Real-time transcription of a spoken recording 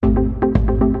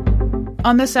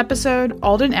On this episode,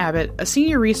 Alden Abbott, a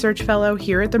senior research fellow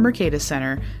here at the Mercatus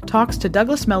Center, talks to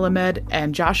Douglas Melamed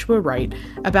and Joshua Wright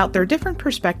about their different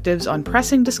perspectives on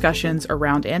pressing discussions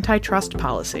around antitrust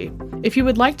policy. If you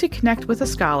would like to connect with a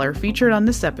scholar featured on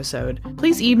this episode,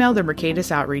 please email the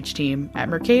Mercatus Outreach team at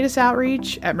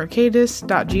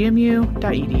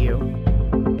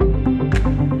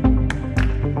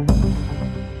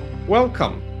mercatusoutreach@mercatus.gmu.edu.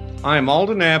 Welcome. I'm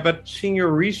Alden Abbott, senior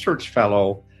research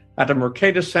fellow at the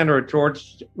Mercatus Center at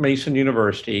George Mason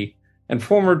University and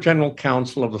former general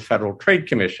counsel of the Federal Trade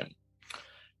Commission.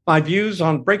 My views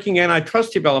on breaking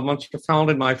antitrust developments are found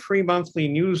in my free monthly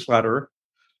newsletter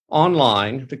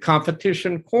online, The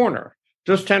Competition Corner.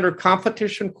 Just enter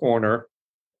Competition Corner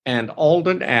and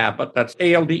Alden Abbott, that's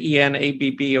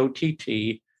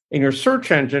ALDENABBOTT, in your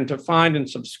search engine to find and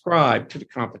subscribe to The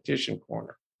Competition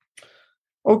Corner.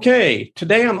 Okay,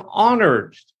 today I'm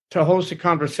honored to host a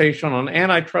conversation on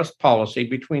antitrust policy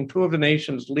between two of the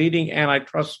nation's leading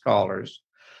antitrust scholars,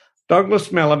 Douglas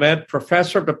Melamed,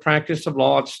 professor of the practice of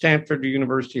law at Stanford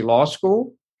University Law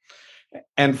School,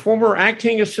 and former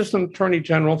acting assistant attorney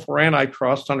general for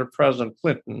antitrust under President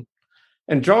Clinton,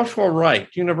 and Joshua Wright,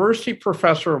 university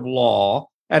professor of law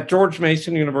at George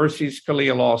Mason University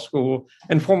Scalia Law School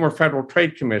and former federal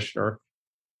trade commissioner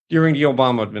during the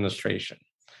Obama administration.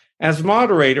 As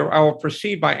moderator, I will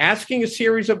proceed by asking a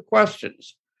series of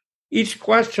questions. Each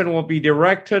question will be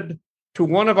directed to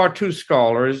one of our two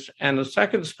scholars, and the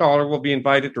second scholar will be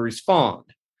invited to respond.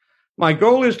 My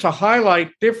goal is to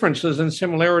highlight differences and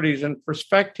similarities in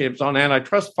perspectives on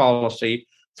antitrust policy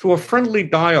through a friendly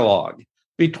dialogue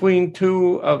between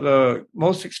two of the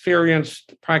most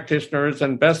experienced practitioners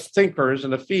and best thinkers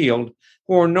in the field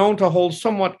who are known to hold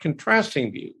somewhat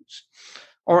contrasting views.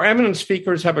 Our eminent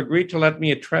speakers have agreed to let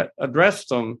me address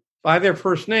them by their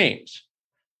first names.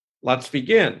 Let's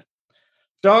begin.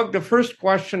 Doug, the first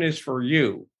question is for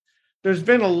you. There's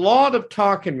been a lot of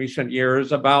talk in recent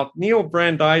years about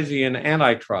neo-Brandeisian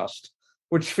antitrust,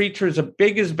 which features a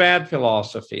big is bad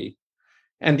philosophy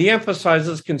and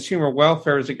de-emphasizes consumer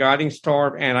welfare as a guiding star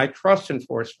of antitrust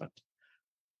enforcement.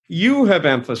 You have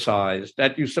emphasized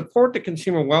that you support the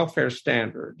consumer welfare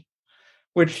standard,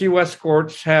 which U.S.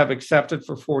 courts have accepted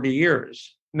for 40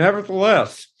 years.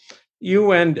 Nevertheless,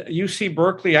 you and UC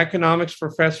Berkeley economics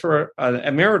professor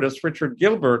emeritus Richard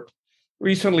Gilbert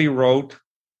recently wrote,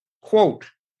 quote,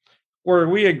 "Where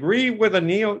we agree with the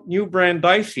new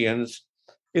Brandeisians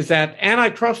is that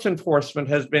antitrust enforcement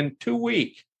has been too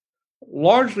weak,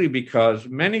 largely because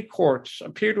many courts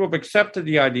appear to have accepted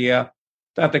the idea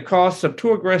that the costs of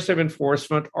too aggressive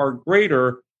enforcement are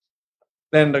greater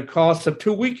than the costs of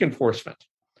too weak enforcement.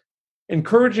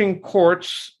 Encouraging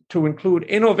courts to include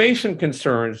innovation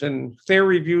concerns in their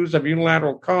reviews of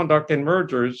unilateral conduct and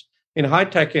mergers in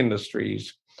high-tech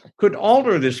industries could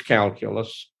alter this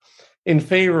calculus in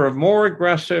favor of more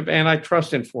aggressive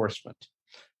antitrust enforcement.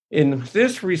 In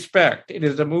this respect, it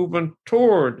is a movement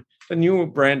toward the new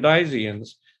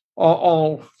Brandeisians,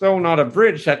 although not a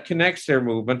bridge that connects their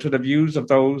movement to the views of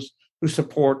those who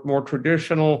support more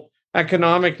traditional,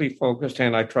 economically focused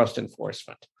antitrust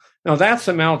enforcement." Now, that's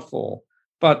a mouthful,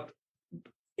 but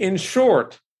in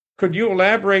short, could you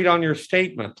elaborate on your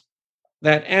statement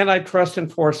that antitrust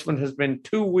enforcement has been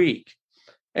too weak?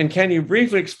 And can you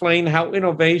briefly explain how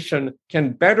innovation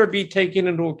can better be taken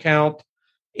into account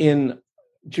in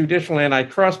judicial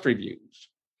antitrust reviews?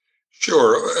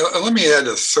 Sure. Let me add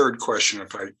a third question,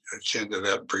 if I can, to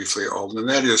that briefly, Alden, and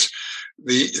that is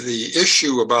the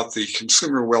issue about the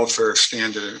consumer welfare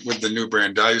standard with the new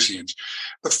Brandeisians.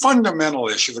 The fundamental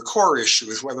issue, the core issue,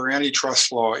 is whether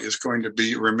antitrust law is going to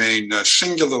remain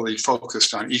singularly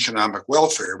focused on economic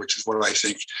welfare, which is what I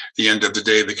think, at the end of the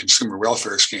day, the consumer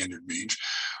welfare standard means,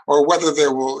 or whether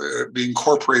there will be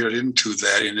incorporated into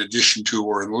that, in addition to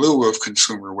or in lieu of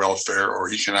consumer welfare or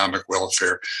economic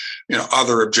welfare,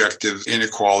 other objectives,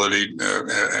 inequality,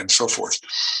 and so forth.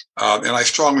 And I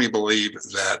strongly believe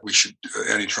that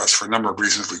antitrust, for a number of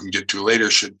reasons we can get to later,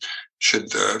 should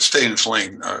stay in its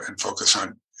lane and focus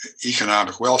on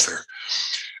economic welfare.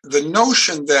 The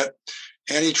notion that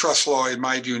antitrust law, in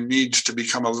my view, needs to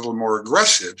become a little more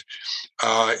aggressive,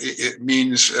 it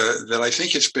means that I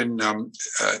think it's been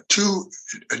too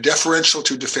deferential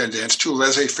to defendants, too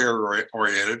laissez-faire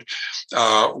oriented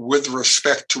with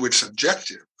respect to its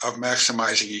objective of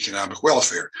maximizing economic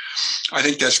welfare. I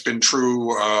think that's been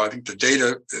true. I think the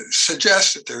data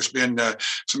suggests that there's been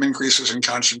some increases in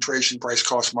concentration, price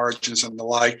cost margins, and the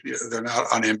like. They're not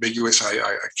unambiguous,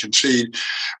 I concede.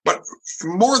 But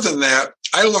more than that,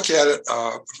 I look at it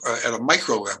at a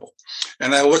micro level.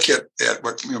 And I look at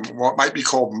what might be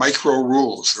called micro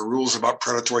rules, the rules about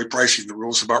predatory pricing, the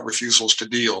rules about refusals to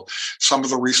deal. Some of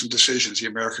the recent decisions, the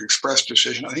American Express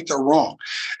decision, I think they're wrong.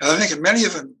 And I think many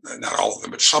of them, not all of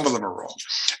them, but some of them are wrong.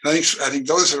 And I think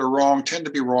those that are wrong tend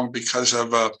to be wrong because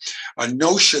of a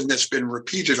notion that's been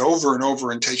repeated over and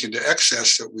over and taken to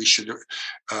excess that we should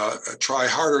try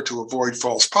harder to avoid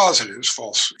false positives,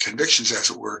 false convictions,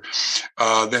 as it were,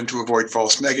 than to avoid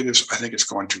false negatives. I think it's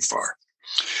gone too far.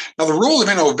 Now, the role of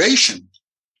innovation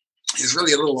is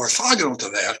really a little orthogonal to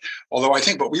that, although I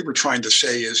think what we were trying to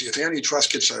say is if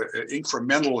antitrust gets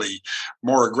incrementally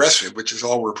more aggressive, which is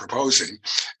all we're proposing,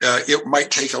 it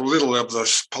might take a little of the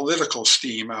political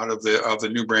steam out of the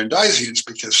new Brandeisians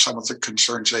because some of the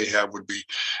concerns they have would be,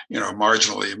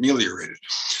 marginally ameliorated.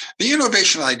 The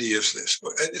innovation idea is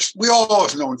this. We all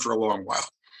have known for a long while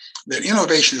that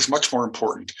innovation is much more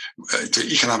important to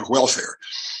economic welfare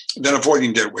than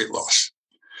avoiding deadweight loss.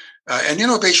 And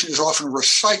innovation is often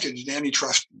recited in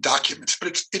antitrust documents,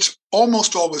 but it's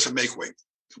almost always a make-weight,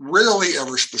 rarely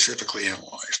ever specifically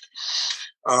analyzed.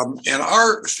 And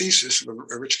our thesis,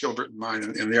 Rich Gilbert and mine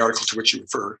in the article to which you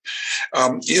referred,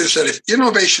 is that if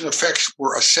innovation effects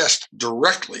were assessed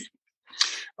directly,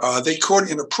 they could,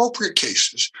 in appropriate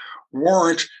cases,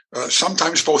 warrant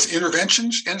sometimes both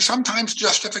interventions and sometimes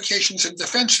justifications and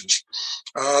defenses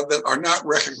that are not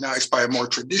recognized by a more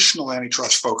traditional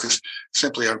antitrust focus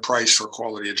simply on price or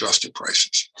quality adjusted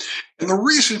prices. And the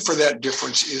reason for that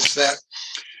difference is that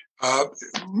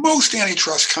most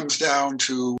antitrust comes down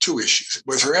to two issues.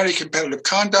 Was there anti-competitive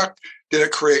conduct? Did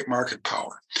it create market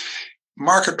power?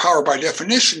 Market power, by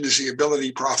definition, is the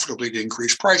ability profitably to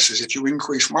increase prices. If you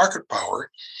increase market power,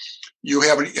 you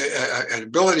have an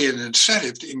ability and an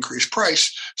incentive to increase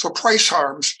price. So price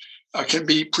harms can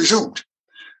be presumed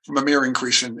from a mere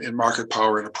increase in market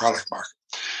power in a product market.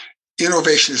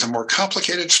 Innovation is a more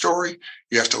complicated story.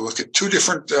 You have to look at two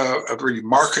different really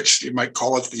markets. You might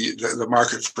call it the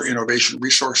market for innovation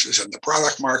resources and the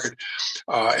product market,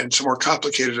 and it's a more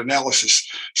complicated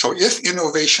analysis. So if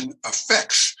innovation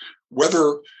affects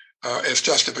whether as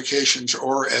justifications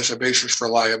or as a basis for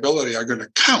liability are going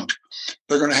to count,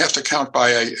 they're going to have to count by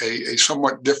a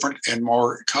somewhat different and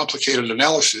more complicated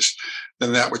analysis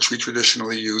than that which we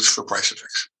traditionally use for price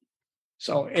effects.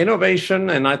 So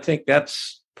innovation, and I think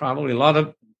that's probably a lot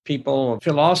of people,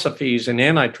 philosophies in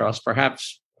antitrust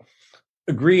perhaps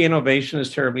agree innovation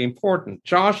is terribly important.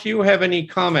 Josh, you have any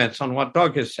comments on what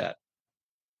Doug has said?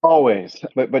 Always,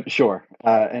 but sure.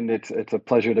 And it's a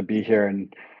pleasure to be here.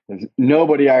 And there's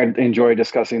nobody I enjoy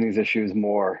discussing these issues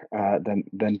more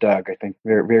than Doug. I think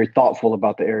very, very thoughtful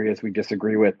about the areas we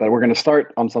disagree with. But we're going to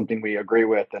start on something we agree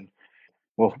with, and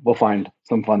we'll find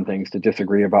some fun things to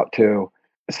disagree about too.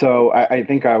 So I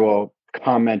think I will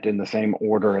comment in the same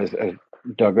order as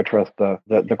Doug addressed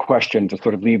the question to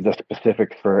sort of leave the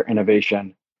specifics for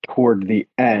innovation toward the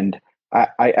end.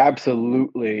 I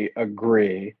absolutely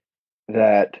agree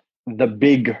that the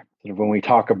big when we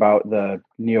talk about the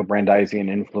neo-Brandeisian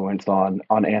influence on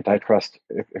antitrust,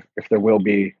 if there will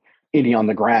be any on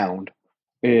the ground,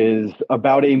 is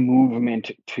about a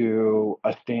movement to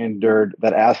a standard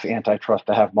that asks antitrust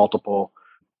to have multiple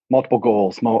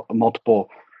goals, multiple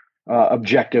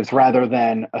objectives, rather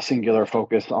than a singular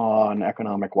focus on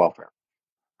economic welfare.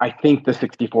 I think the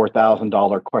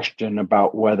 $64,000 question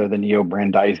about whether the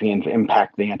neo-Brandeisians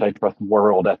impact the antitrust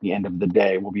world at the end of the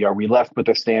day will be, are we left with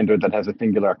a standard that has a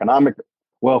singular economic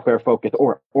welfare focus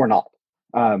or not?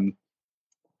 And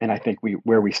I think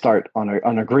where we start on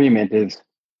an agreement is,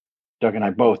 Doug and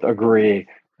I both agree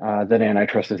that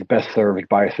antitrust is best served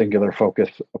by a singular focus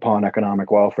upon economic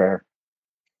welfare.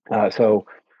 So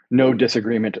no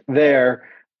disagreement there.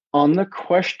 On the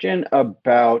question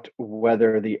about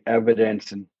whether the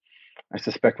evidence, and I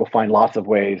suspect we'll find lots of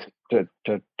ways to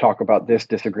talk about this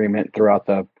disagreement throughout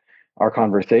our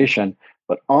conversation,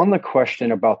 but on the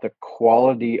question about the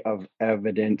quality of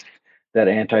evidence that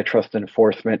antitrust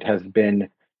enforcement has been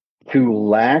too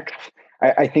lax,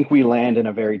 I think we land in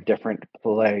a very different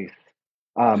place.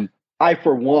 I,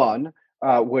 for one,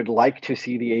 would like to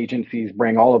see the agencies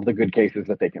bring all of the good cases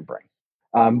that they can bring.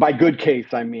 By good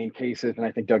case, I mean cases, and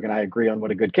I think Doug and I agree on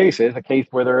what a good case is, a case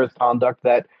where there is conduct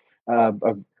that,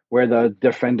 where the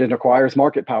defendant acquires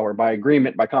market power by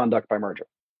agreement, by conduct, by merger,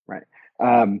 right?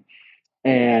 And,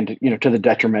 to the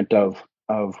detriment of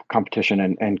competition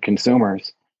and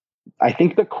consumers. I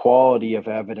think the quality of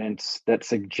evidence that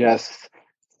suggests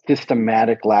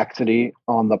systematic laxity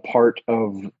on the part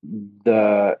of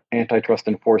the antitrust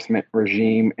enforcement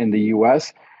regime in the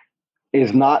US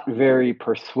is not very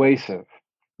persuasive.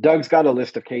 Doug's got a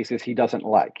list of cases he doesn't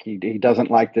like. He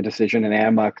doesn't like the decision in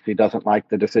Amex. He doesn't like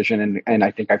the decision, and I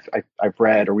think I've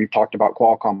read, or we've talked about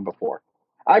Qualcomm before.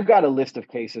 I've got a list of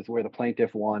cases where the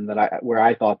plaintiff won where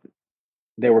I thought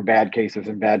there were bad cases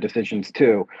and bad decisions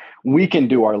too. We can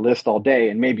do our list all day,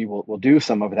 and maybe we'll do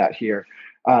some of that here.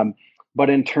 But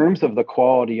in terms of the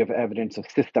quality of evidence of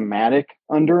systematic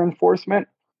under-enforcement,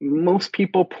 most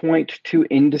people point to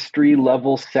industry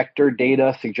level sector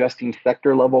data suggesting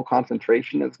sector level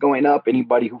concentration is going up.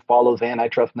 Anybody who follows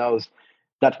antitrust knows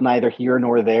that's neither here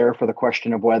nor there for the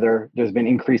question of whether there's been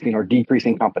increasing or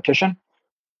decreasing competition.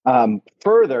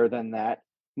 Further than that,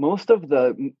 most of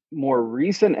the more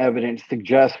recent evidence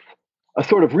suggests a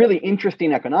sort of really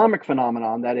interesting economic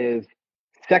phenomenon that is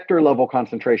sector level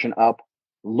concentration up,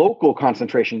 local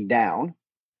concentration down,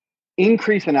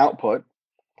 increase in output,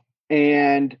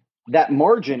 and that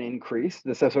margin increase.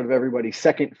 This is sort of everybody's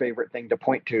second favorite thing to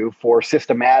point to for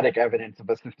systematic evidence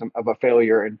of a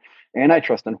failure in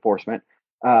antitrust enforcement.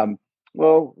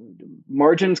 Well,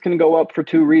 margins can go up for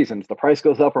two reasons: the price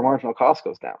goes up or marginal cost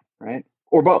goes down, right?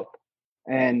 Or both.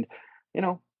 And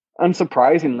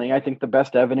unsurprisingly, I think the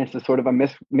best evidence is sort of a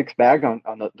mixed bag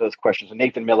on those questions. And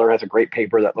Nathan Miller has a great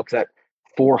paper that looks at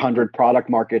 400 product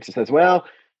markets and says, well,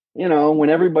 when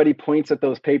everybody points at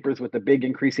those papers with the big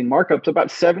increasing markups, about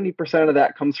 70% of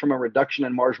that comes from a reduction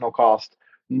in marginal cost,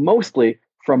 mostly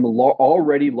from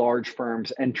already large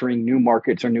firms entering new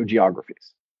markets or new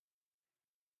geographies.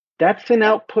 That's an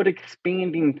output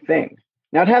expanding thing.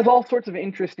 Now, it has all sorts of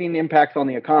interesting impacts on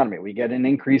the economy. We get an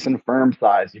increase in firm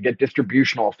size. You get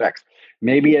distributional effects.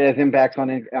 Maybe it has impacts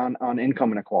on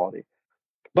income inequality.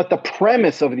 But the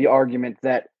premise of the argument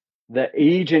that the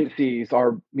agencies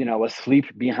are,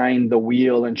 asleep behind the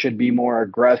wheel and should be more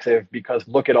aggressive because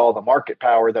look at all the market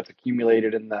power that's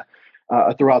accumulated in the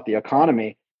throughout the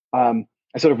economy. I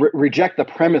sort of reject the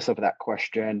premise of that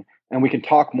question, and we can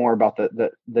talk more about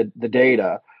the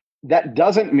data. That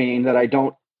doesn't mean that I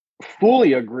don't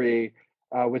fully agree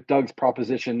with Doug's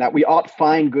proposition that we ought to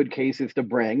find good cases to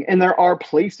bring, and there are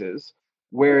places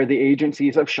where the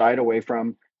agencies have shied away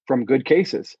from good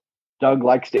cases. Doug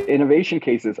likes the innovation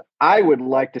cases. I would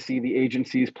like to see the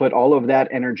agencies put all of that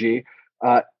energy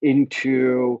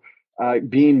into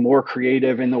being more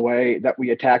creative in the way that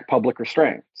we attack public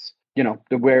restraints.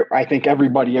 Where I think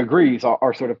everybody agrees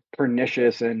are sort of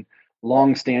pernicious and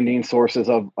long-standing sources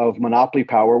of monopoly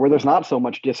power where there's not so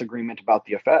much disagreement about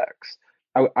the effects.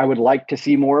 I would like to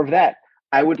see more of that.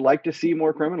 I would like to see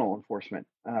more criminal enforcement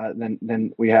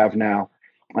than we have now,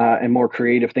 and more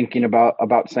creative thinking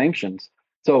about sanctions.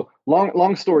 So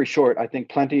long story short, I think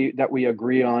plenty that we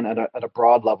agree on at a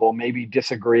broad level, maybe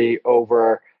disagree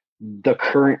over the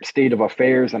current state of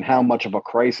affairs and how much of a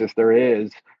crisis there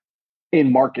is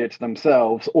in markets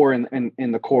themselves or in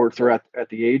the courts or at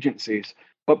the agencies,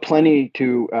 but plenty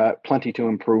to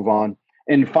improve on.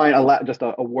 And just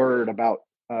a word about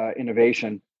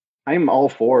innovation. I'm all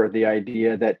for the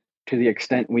idea that to the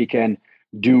extent we can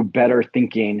do better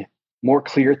thinking, more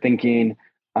clear thinking,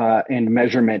 and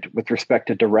measurement with respect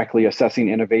to directly assessing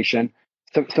innovation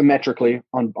symmetrically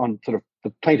on sort of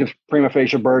the plaintiff's prima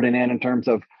facie burden and in terms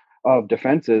of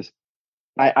defenses,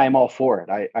 I'm all for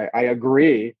it. I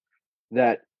agree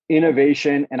that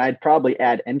innovation, and I'd probably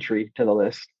add entry to the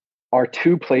list, are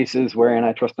two places where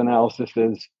antitrust analysis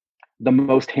is the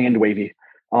most hand-wavy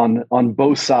on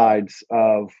both sides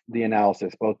of the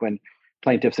analysis, both when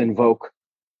plaintiffs invoke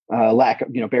lack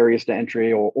of barriers to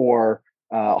entry or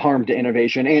harm to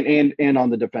innovation, and on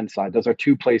the defense side. Those are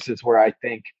two places where I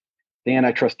think the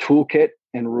antitrust toolkit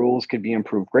and rules could be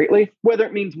improved greatly. Whether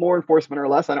it means more enforcement or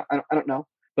less, I don't know.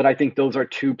 But I think those are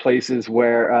two places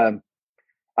where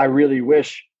I really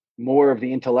wish more of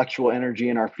the intellectual energy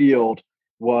in our field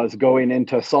was going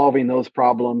into solving those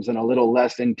problems and a little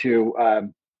less into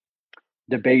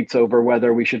debates over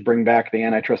whether we should bring back the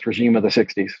antitrust regime of the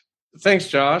 60s. Thanks,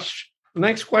 Josh. The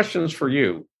next question is for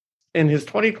you. In his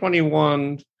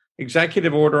 2021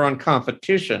 executive order on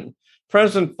competition,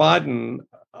 President Biden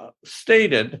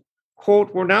stated,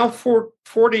 quote, "We're now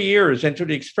 40 years into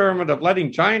the experiment of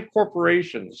letting giant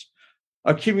corporations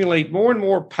accumulate more and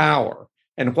more power.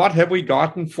 And what have we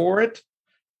gotten for it?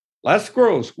 Less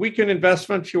growth, weakened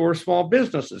investment, fewer small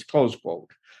businesses," close quote.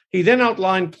 He then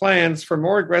outlined plans for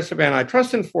more aggressive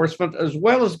antitrust enforcement as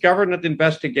well as government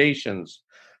investigations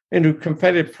into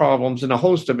competitive problems in a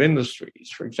host of industries,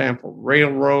 for example,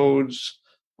 railroads,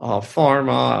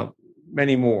 pharma,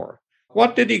 many more.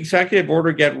 What did the executive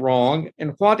order get wrong,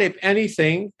 and what, if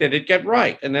anything, did it get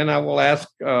right? And then I will ask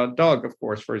Doug, of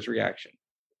course, for his reaction.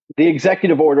 The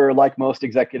executive order, like most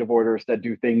executive orders that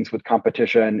do things with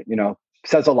competition,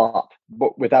 says a lot,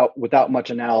 but without much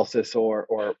analysis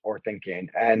or thinking.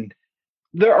 And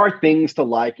there are things to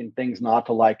like and things not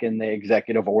to like in the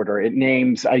executive order. It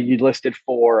names, you listed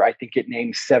four, I think it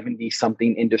names 70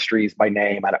 something industries by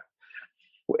name.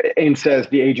 And says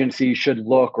the agency should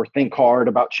look or think hard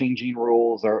about changing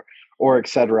rules or et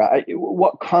cetera.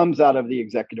 What comes out of the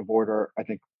executive order, I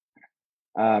think,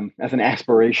 as an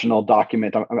aspirational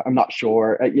document, I'm not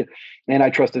sure.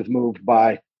 Antitrust is moved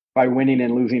by winning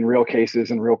and losing real cases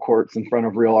in real courts in front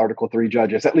of real Article 3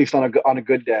 judges, at least on a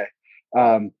good day.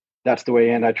 That's the way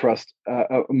antitrust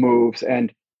moves,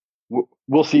 and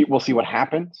we'll see what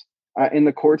happens in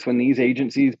the courts when these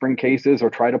agencies bring cases or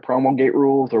try to promulgate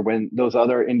rules, or when those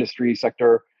other industry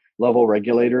sector level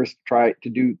regulators try to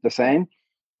do the same.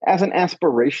 As an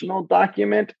aspirational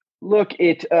document, look,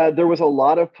 there was a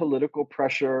lot of political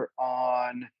pressure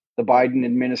on the Biden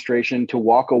administration to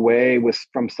walk away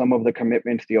from some of the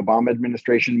commitments the Obama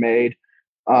administration made,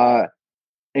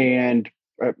 and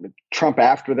Trump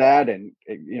after that, and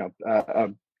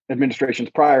administrations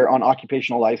prior on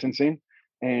occupational licensing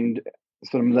and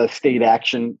sort of the state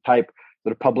action type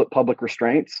sort of public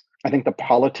restraints. I think the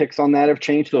politics on that have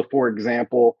changed. So, for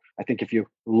example, I think if you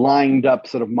lined up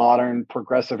sort of modern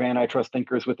progressive antitrust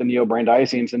thinkers with the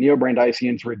neo-Brandeisians, the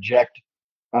neo-Brandeisians reject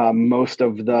most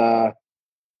of the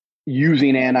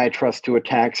using antitrust to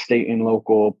attack state and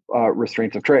local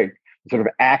restraints of trade, sort of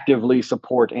actively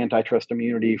support antitrust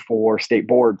immunity for state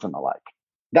boards and the like.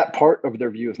 That part of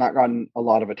their view has not gotten a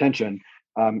lot of attention.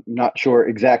 Not sure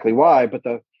exactly why, but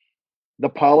the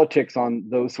politics on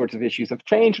those sorts of issues have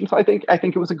changed. And so I think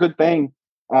it was a good thing.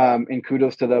 And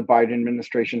kudos to the Biden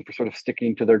administration for sort of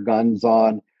sticking to their guns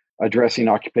on addressing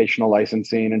occupational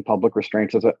licensing and public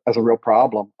restraints as a real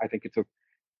problem. I think it's a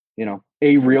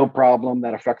real problem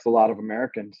that affects a lot of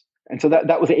Americans. And so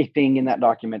that was a thing in that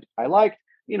document I liked.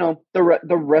 The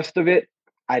rest of it,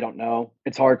 I don't know.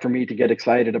 It's hard for me to get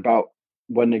excited about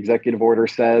what an executive order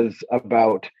says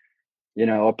about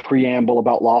a preamble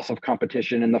about loss of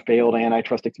competition and the failed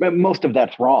antitrust. Most of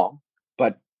that's wrong,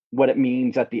 but what it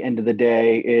means at the end of the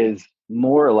day is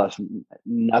more or less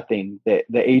nothing. The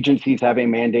agencies have a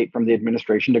mandate from the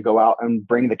administration to go out and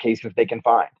bring the cases they can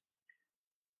find.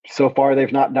 So far,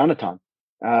 they've not done a ton.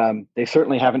 They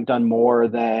certainly haven't done more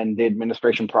than the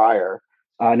administration prior.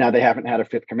 Now, they haven't had a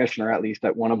fifth commissioner, at least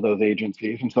at one of those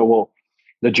agencies. And so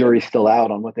the jury's still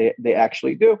out on what they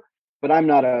actually do. But I'm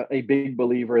not a big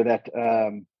believer that,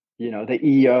 the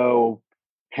EO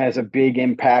has a big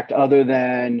impact other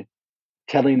than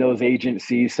telling those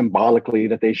agencies symbolically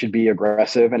that they should be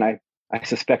aggressive. And I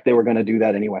suspect they were going to do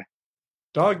that anyway.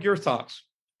 Doug, your thoughts?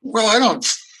 Well, I don't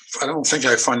think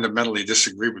I fundamentally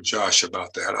disagree with Josh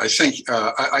about that.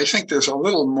 I think there's a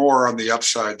little more on the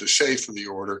upside to say for the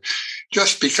order,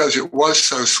 just because it was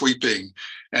so sweeping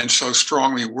and so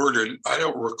strongly worded. I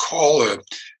don't recall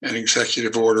an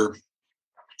executive order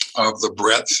of the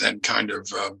breadth and kind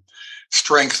of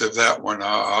strength of that one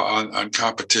on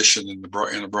competition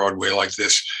in a broad way like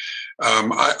this.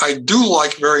 I do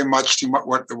like very much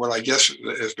what I guess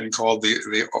has been called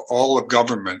the all of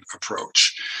government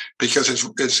approach, because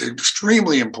it's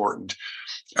extremely important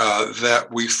that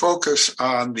we focus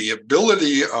on the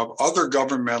ability of other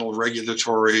governmental,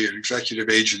 regulatory, and executive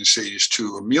agencies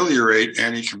to ameliorate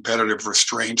anti-competitive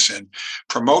restraints and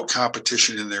promote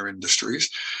competition in their industries,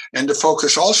 and to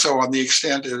focus also on the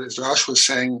extent, as Josh was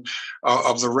saying,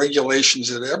 of the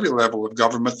regulations at every level of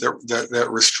government that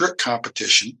restrict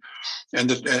competition, and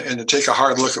to take a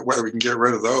hard look at whether we can get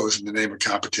rid of those in the name of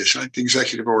competition. I think the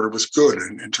executive order was good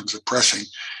in terms of pressing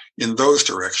in those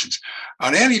directions.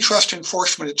 On antitrust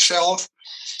enforcement itself,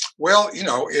 well,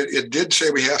 it did say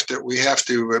we have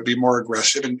to be more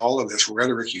aggressive, and all of this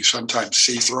rhetoric you sometimes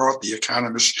see throughout the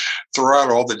economists,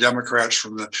 throughout all the Democrats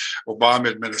from the Obama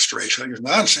administration. I think it's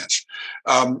nonsense.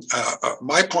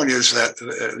 My point is that,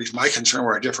 at least my concern,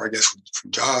 where I differ, I guess,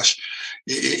 from Josh,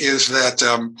 is that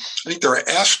I think there are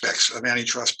aspects of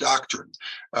antitrust doctrine,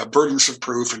 burdens of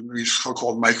proof, and these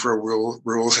so-called micro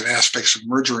rules and aspects of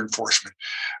merger enforcement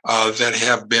that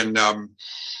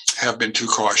have been too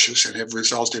cautious and have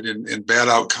resulted in bad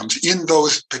outcomes in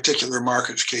those particular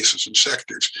markets, cases, and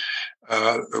sectors.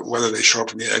 Whether they show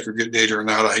up in the aggregate data or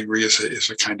not, I agree, is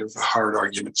a kind of a hard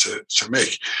argument to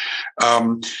make.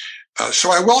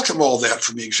 So I welcome all that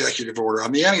from the executive order.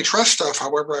 On the antitrust stuff,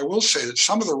 however, I will say that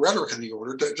some of the rhetoric in the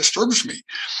order disturbs me.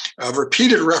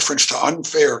 Repeated reference to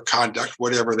unfair conduct,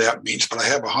 whatever that means, but I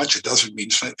have a hunch it doesn't mean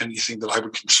anything that I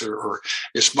would consider, or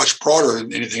it's much broader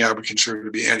than anything I would consider to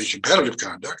be anti-competitive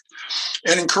conduct.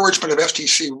 And encouragement of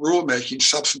FTC rulemaking,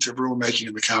 substantive rulemaking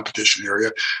in the competition area.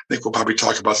 I think we'll probably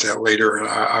talk about that later, and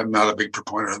I'm not a big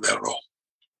proponent of that at all.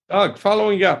 Doug,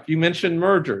 following up, you mentioned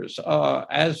mergers.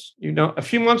 As you know, a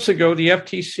few months ago, the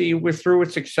FTC withdrew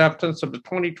its acceptance of the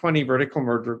 2020 vertical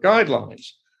merger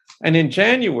guidelines. And in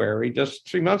January, just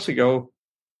 3 months ago,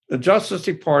 the Justice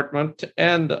Department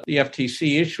and the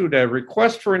FTC issued a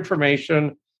request for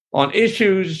information on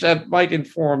issues that might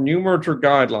inform new merger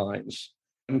guidelines,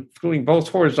 including both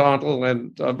horizontal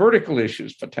and vertical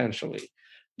issues potentially.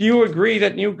 Do you agree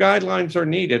that new guidelines are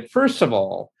needed, first of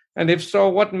all? And if so,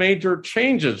 what major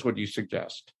changes would you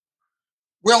suggest?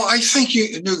 Well, I think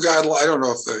new guidelines, I don't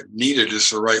know if needed is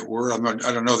the right word.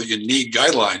 I don't know that you need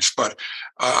guidelines, but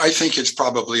I think it's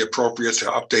probably appropriate to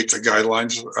update the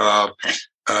guidelines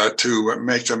to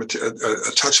make them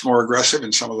a touch more aggressive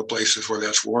in some of the places where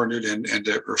that's warranted and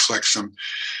to reflect some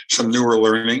newer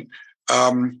learning.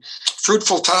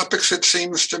 Fruitful topics, it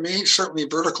seems to me, certainly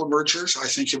vertical mergers. I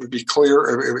think it would be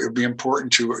clear, it would be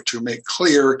important to make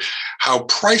clear how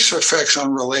price effects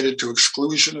unrelated to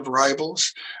exclusion of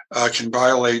rivals can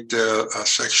violate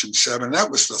Section 7. That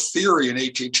was the theory in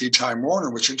AT&T Time Warner,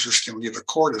 which interestingly the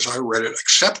court, as I read it,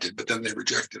 accepted, but then they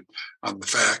rejected on the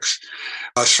facts.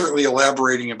 Certainly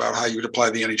elaborating about how you would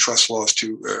apply the antitrust laws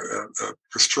to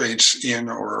restraints in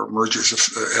or mergers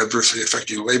adversely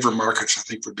affecting labor markets, I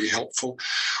think would be helpful.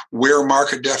 Where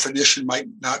market definition might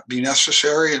not be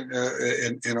necessary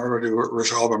in order to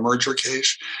resolve a merger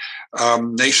case.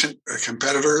 Nascent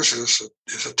competitors is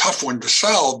a tough one to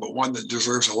solve, but one that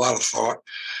deserves a lot of thought.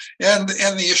 And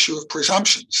the issue of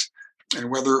presumptions and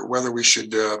whether we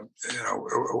should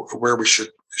where we should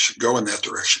go in that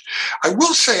direction. I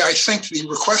will say I think the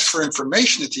request for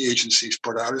information that the agencies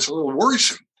put out is a little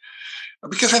worrisome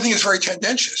because I think it's very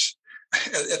tendentious.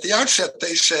 At the outset,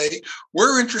 they say,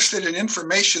 we're interested in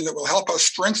information that will help us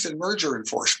strengthen merger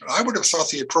enforcement. I would have thought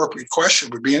the appropriate question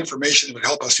would be information that would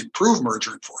help us improve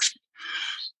merger enforcement.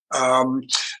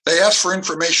 They ask for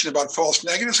information about false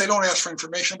negatives. They don't ask for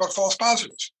information about false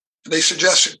positives. They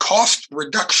suggested cost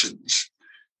reductions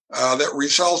that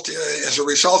result as a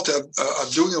result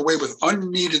of doing away with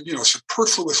unneeded,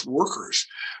 superfluous workers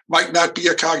might not be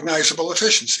a cognizable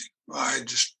efficiency. I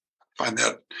just find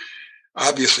that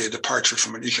obviously a departure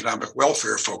from an economic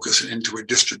welfare focus and into a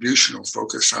distributional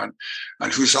focus on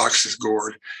whose ox is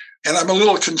gored. And I'm a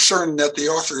little concerned that the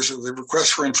authors of the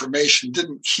request for information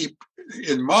didn't keep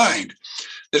in mind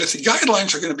that if the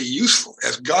guidelines are going to be useful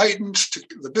as guidance to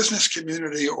the business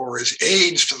community or as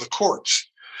aids to the courts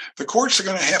are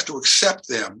going to have to accept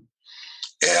them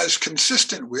as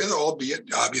consistent with, albeit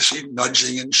obviously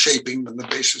nudging and shaping on the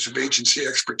basis of agency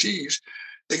expertise,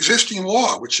 existing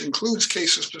law, which includes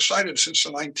cases decided since the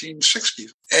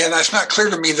 1960s. And it's not clear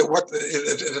to me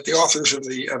that the authors of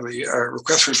the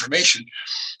request for information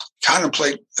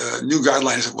contemplate new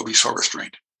guidelines that will be so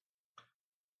restrained.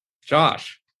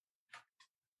 Josh.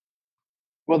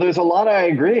 Well, there's a lot I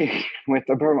agree with,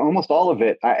 almost all of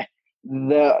it.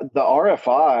 The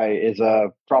RFI is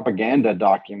a propaganda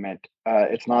document.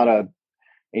 It's not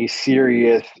a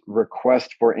serious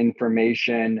request for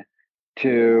information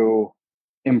to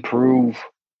improve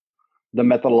the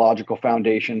methodological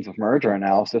foundations of merger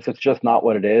analysis. It's just not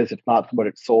what it is. It's not what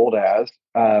it's sold as.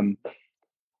 And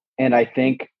I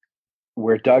think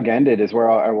where Doug ended is where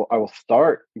I will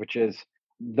start, which is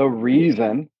the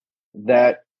reason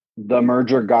that the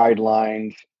merger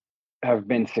guidelines have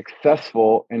been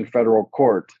successful in federal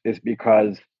courts is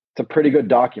because it's a pretty good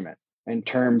document in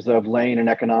terms of laying an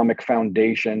economic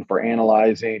foundation for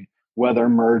analyzing whether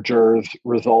mergers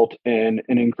result in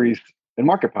an increase in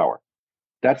market power.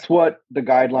 That's what the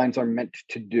guidelines are meant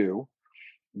to do.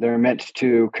 They're meant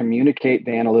to communicate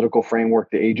the analytical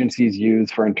framework the agencies use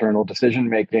for internal decision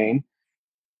making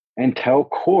and tell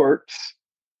courts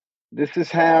this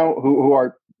is how, who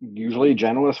are usually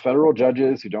generalist federal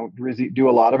judges who don't really do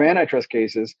a lot of antitrust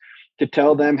cases, to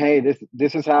tell them, hey,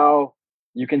 this is how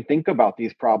you can think about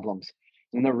these problems.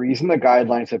 And the reason the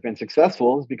guidelines have been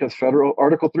successful is because federal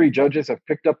Article 3 judges have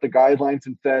picked up the guidelines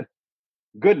and said,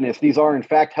 goodness, these are in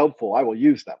fact helpful. I will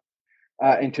use them.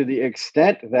 And to the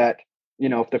extent that,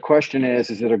 if the question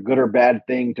is it a good or bad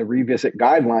thing to revisit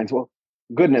guidelines? Well,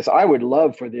 goodness, I would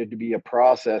love for there to be a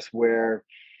process where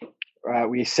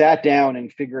we sat down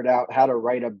and figured out how to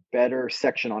write a better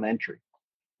section on entry,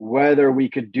 whether we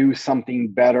could do something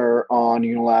better on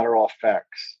unilateral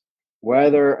effects,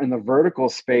 whether in the vertical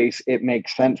space it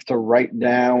makes sense to write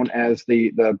down, as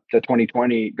the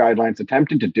 2020 guidelines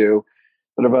attempted to do,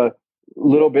 sort of a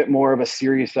little bit more of a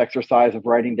serious exercise of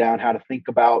writing down how to think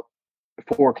about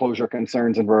foreclosure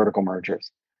concerns and vertical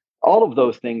mergers. All of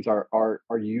those things are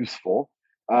useful.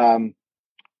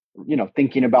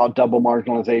 Thinking about double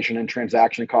marginalization and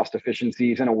transaction cost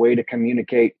efficiencies in a way to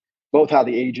communicate both how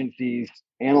the agencies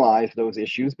analyze those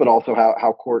issues, but also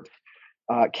how courts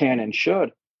can and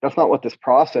should. That's not what this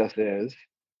process is.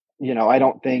 I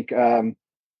don't think, I'm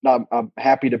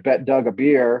happy to bet Doug a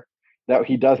beer that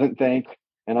he doesn't think,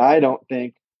 and I don't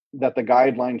think, that the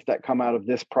guidelines that come out of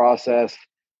this process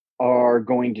are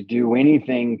going to do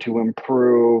anything to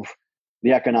improve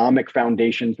the economic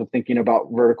foundations of thinking about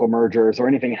vertical mergers or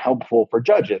anything helpful for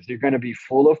judges. You're going to be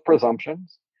full of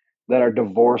presumptions that are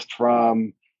divorced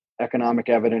from economic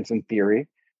evidence and theory.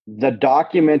 The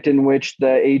document in which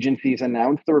the agencies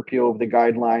announced the repeal of the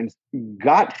guidelines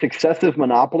got successive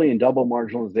monopoly and double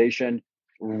marginalization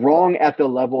wrong at the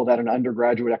level that an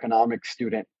undergraduate economics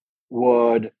student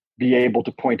would be able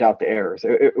to point out the errors.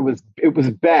 It was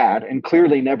bad and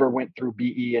clearly never went through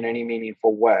BE in any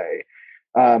meaningful way.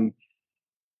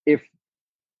 If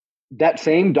that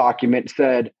same document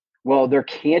said, well, there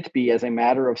can't be, as a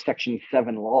matter of Section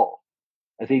 7 law,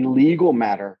 as a legal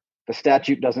matter, the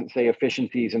statute doesn't say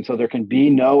efficiencies, and so there can be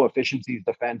no efficiencies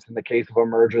defense in the case of a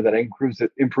merger that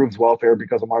improves welfare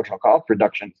because of marginal cost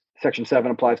reductions. Section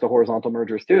 7 applies to horizontal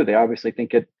mergers too. They obviously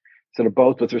think it sort of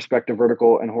both with respect to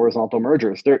vertical and horizontal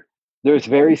mergers. There's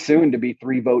very soon to be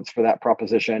 3 votes for that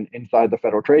proposition inside the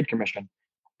Federal Trade Commission.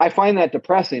 I find that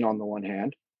depressing on the one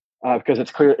hand, because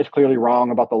it's clearly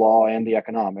wrong about the law and the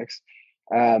economics,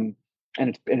 and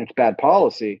it's bad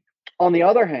policy. On the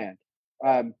other hand,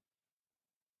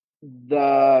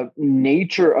 the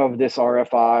nature of this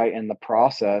RFI and the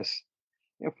process,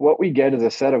 if what we get is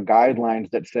a set of guidelines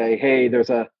that say, hey, there's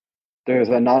a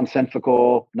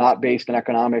nonsensical, not based in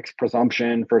economics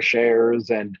presumption for shares,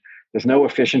 and there's no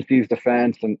efficiencies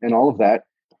defense and all of that,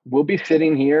 we'll be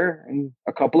sitting here in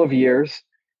a couple of years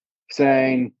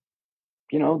saying,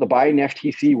 the Biden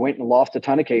FTC went and lost a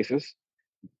ton of cases.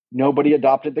 Nobody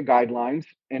adopted the guidelines.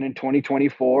 And in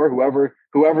 2024,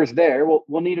 whoever's there will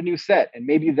need a new set. And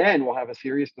maybe then we'll have a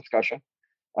serious discussion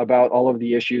about all of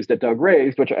the issues that Doug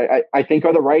raised, which I think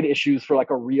are the right issues for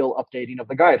like a real updating of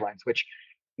the guidelines, which,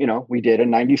 we did in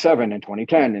 97 and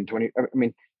 2010 and 20. I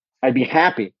mean, I'd be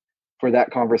happy for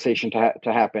that conversation to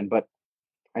happen, but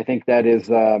I think that is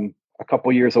a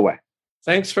couple years away.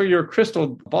 Thanks for your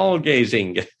crystal ball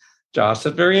gazing, Josh.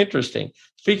 That's very interesting.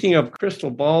 Speaking of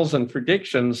crystal balls and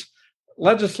predictions,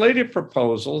 legislative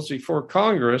proposals before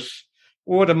Congress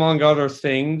would, among other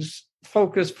things,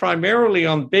 focus primarily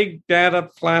on big data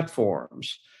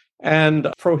platforms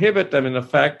and prohibit them, in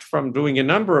effect, from doing a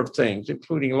number of things,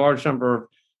 including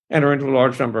enter into a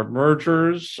large number of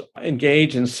mergers,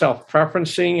 engage in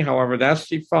self-preferencing, however that's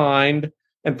defined,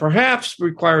 and perhaps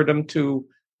require them to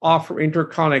offer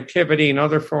interconnectivity and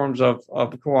other forms of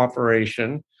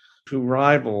cooperation to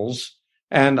rivals.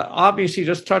 And obviously,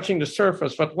 just touching the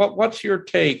surface, but what's your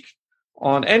take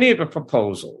on any of the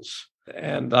proposals?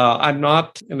 And I'm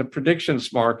not in the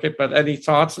predictions market, but any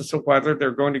thoughts as to whether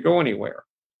they're going to go anywhere?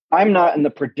 I'm not in the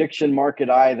prediction market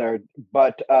either,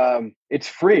 but it's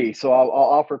free, so I'll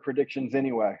offer predictions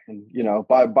anyway. And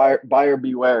buyer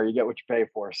beware, you get what you pay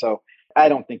for. So I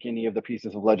don't think any of the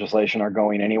pieces of legislation are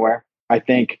going anywhere. I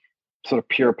think, sort of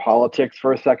pure politics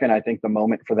for a second, I think the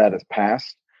moment for that is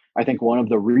past. I think one of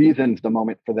the reasons the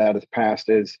moment for that is past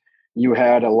is you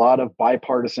had a lot of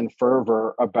bipartisan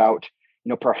fervor about,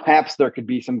 perhaps there could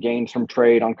be some gains from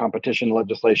trade on competition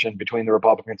legislation between the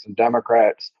Republicans and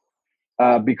Democrats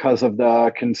because of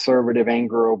the conservative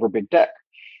anger over big tech.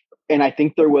 And I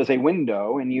think there was a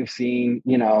window, and you've seen,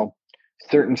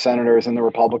 certain senators in the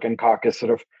Republican caucus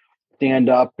sort of stand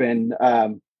up and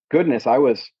goodness, I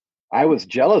was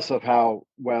jealous of how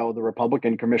well the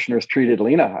Republican commissioners treated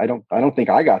Lena. I don't think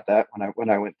I got that when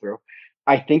I went through.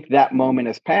 I think that moment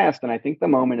has passed, and I think the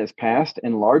moment has passed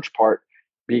in large part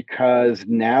because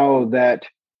now that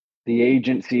the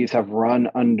agencies have run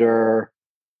under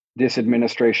this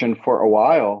administration for a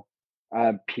while,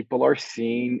 people are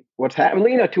seeing what's happening.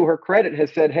 Lena, to her credit,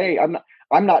 has said, "Hey,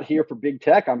 I'm not here for big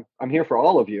tech. I'm here for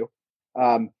all of you,"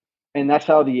 and that's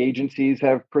how the agencies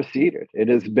have proceeded. It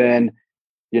has been,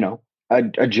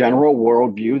 a general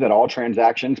worldview that all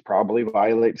transactions probably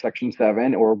violate Section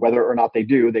 7, or whether or not they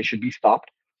do, they should be stopped.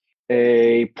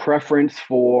 A preference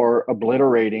for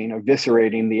eviscerating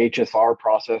the HSR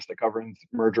process that governs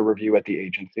merger review at the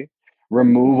agency.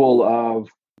 Removal of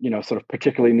sort of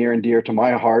particularly near and dear to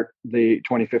my heart, the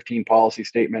 2015 policy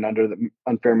statement under the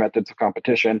unfair methods of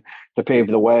competition to pave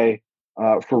the way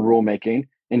for rulemaking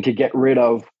and to get rid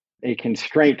of a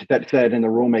constraint that said in the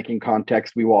rulemaking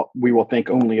context, we will think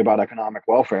only about economic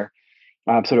welfare,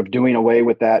 sort of doing away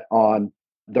with that on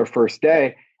their first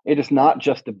day. It is not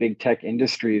just the big tech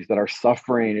industries that are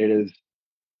suffering. It is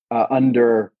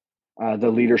under the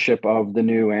leadership of the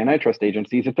new antitrust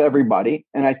agencies. It's everybody.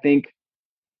 And I think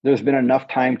there's been enough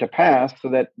time to pass so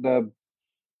that the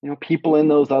people in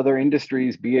those other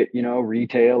industries, be it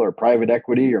retail or private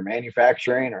equity or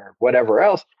manufacturing or whatever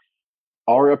else,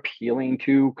 are appealing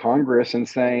to Congress and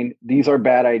saying, these are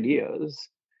bad ideas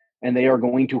and they are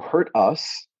going to hurt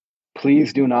us.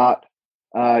 Please do not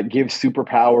give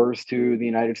superpowers to the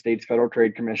United States Federal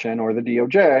Trade Commission or the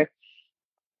DOJ.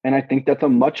 And I think that's a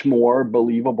much more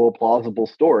believable, plausible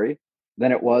story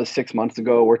than it was 6 months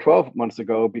ago or 12 months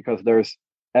ago, because there's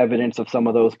evidence of some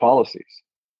of those policies.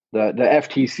 The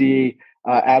FTC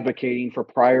advocating for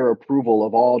prior approval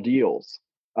of all deals.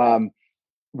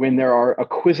 When there are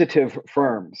acquisitive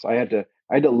firms, I had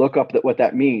to look up what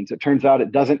that means. It turns out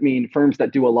it doesn't mean firms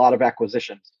that do a lot of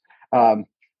acquisitions.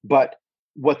 But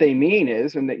what they mean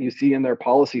is, and that you see in their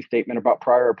policy statement about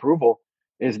prior approval,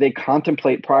 is they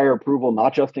contemplate prior approval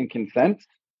not just in consent,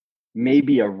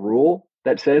 maybe a rule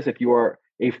that says if you are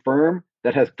a firm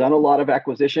that has done a lot of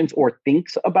acquisitions or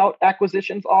thinks about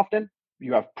acquisitions often,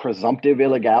 you have presumptive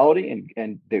illegality,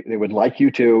 and they would like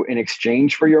you to, in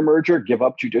exchange for your merger, give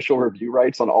up judicial review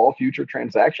rights on all future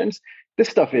transactions. This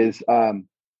stuff is,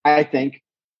 I think,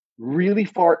 really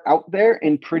far out there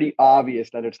and pretty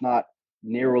obvious that it's not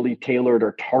narrowly tailored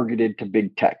or targeted to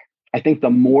big tech. I think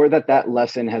the more that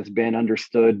lesson has been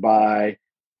understood by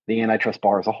the antitrust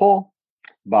bar as a whole,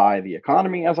 by the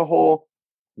economy as a whole,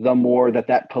 the more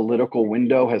that political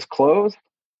window has closed.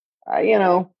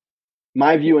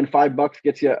 My view in $5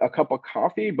 gets you a cup of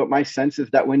coffee, but my sense is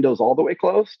that window's all the way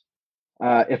closed.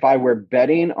 If I were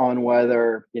betting on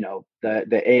whether, the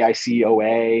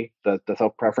AICOA, the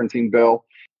self-preferencing bill,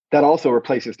 that also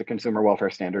replaces the consumer welfare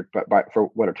standard, but for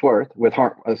what it's worth, with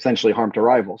essentially harm to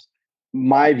rivals.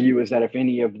 My view is that if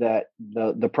any of that,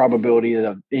 the probability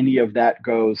of any of that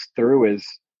goes through is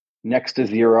next to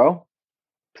zero.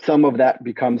 Some of that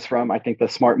becomes from, I think the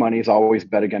smart money is always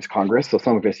bet against Congress. So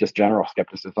some of it's just general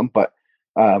skepticism. But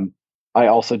I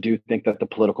also do think that the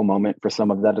political moment for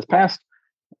some of that is past.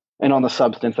 And on the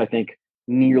substance, I think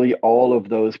nearly all of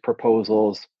those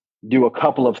proposals do a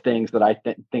couple of things that I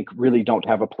think really don't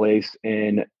have a place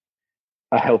in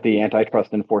a healthy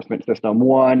antitrust enforcement system.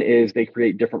 One is they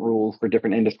create different rules for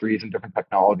different industries and different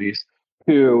technologies.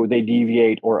 Two, they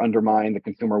deviate or undermine the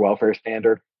consumer welfare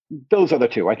standard. Those are the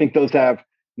two. I think those have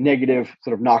negative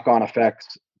sort of knock-on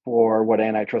effects for what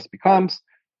antitrust becomes,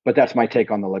 but that's my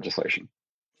take on the legislation.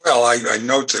 Well, I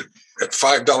note that at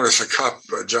 $5 a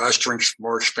cup, Josh drinks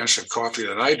more expensive coffee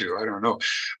than I do. I don't know.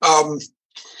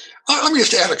 Let me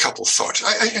just add a couple of thoughts.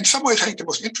 In some ways, I think the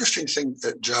most interesting thing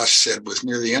that Josh said was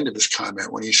near the end of his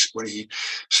comment when he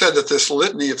said that this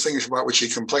litany of things about which he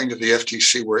complained to the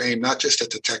FTC were aimed not just at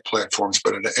the tech platforms,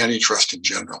 but at antitrust in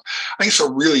general. I think it's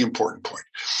a really important point.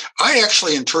 I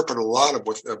actually interpret a lot of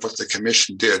what the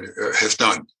commission has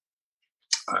done.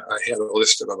 I had a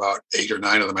list of about 8 or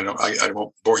 9 of them. I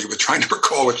won't bore you with trying to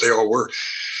recall what they all were.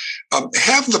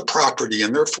 Have the property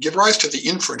and therefore give rise to the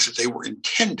inference that they were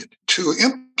intended to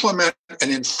implement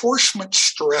an enforcement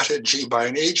strategy by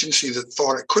an agency that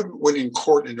thought it couldn't win in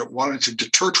court and it wanted to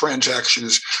deter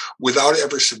transactions without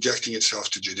ever subjecting itself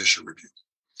to judicial review.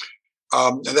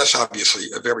 And that's obviously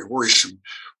a very worrisome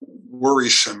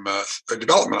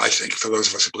development, I think, for those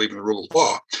of us who believe in the rule of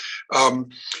law.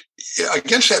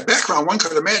 Against that background, one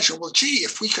could imagine, well, gee,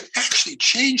 if we could actually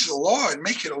change the law and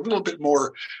make it a little bit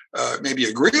more maybe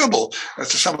agreeable to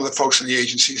some of the folks in the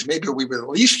agencies, maybe we would at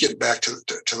least get back to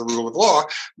the rule of law.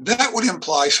 That would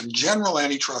imply some general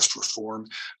antitrust reform.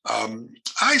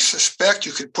 I suspect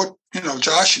you could put,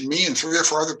 Josh and me and 3 or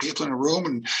 4 other people in a room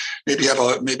and maybe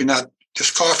have maybe not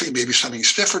just coffee, maybe something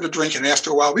stiffer to drink. And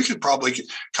after a while, we could probably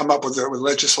come up with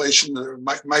legislation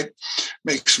that might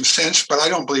make some sense. But I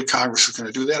don't believe Congress is going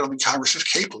to do that. I don't think Congress is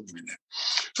capable of doing that.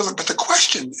 So, but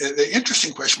the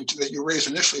interesting question that you raised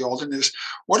initially, Alden, is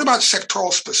what about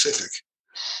sectoral specific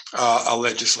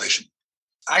legislation?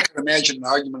 I can imagine an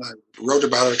argument. I wrote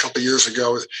about it a couple of years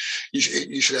ago. You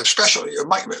should have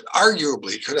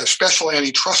arguably could have special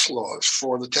antitrust laws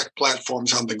for the tech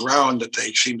platforms on the ground that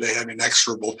they seem to have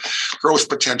inexorable growth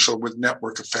potential with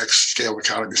network effects, scale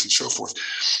economies, and so forth.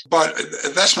 But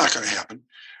that's not going to happen.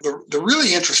 The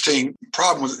really interesting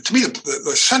problem to me,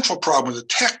 the central problem with the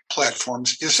tech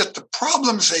platforms is that the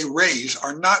problems they raise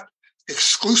are not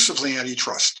exclusively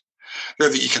antitrust. There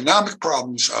are the economic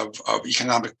problems of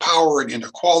economic power and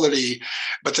inequality,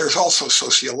 but there's also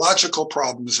sociological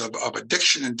problems of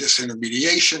addiction and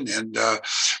disintermediation and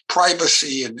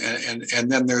privacy, and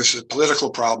then there's the political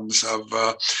problems of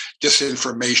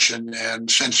disinformation and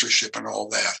censorship and all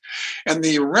that. And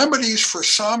the remedies for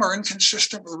some are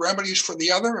inconsistent with the remedies for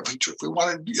the other. If we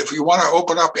want to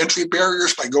open up entry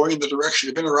barriers by going in the direction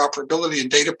of interoperability and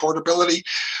data portability,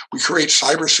 we create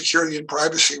cybersecurity and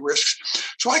privacy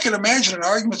risks. So I can imagine an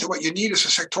argument that what you need is a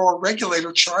sectoral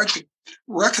regulator charged with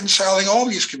reconciling all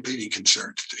these competing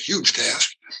concerns. It's a huge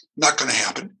task, not going to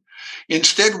happen.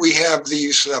 Instead, we have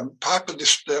these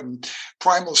populist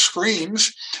primal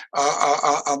screams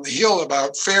on the Hill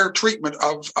about fair treatment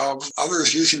of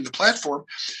others using the platform.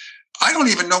 I don't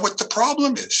even know what the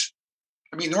problem is.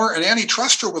 I mean, an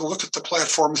antitruster would look at the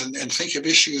platforms and think of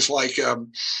issues like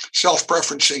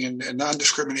self-preferencing and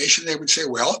non-discrimination. They would say,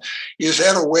 well, is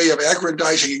that a way of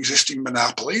aggrandizing existing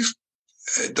monopolies?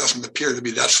 It doesn't appear to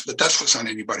be that's what's on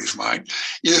anybody's mind.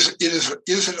 Is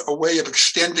it a way of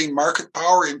extending market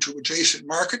power into adjacent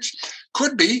markets?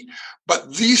 Could be,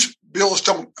 but these bills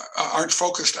aren't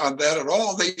focused on that at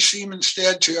all. They seem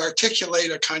instead to articulate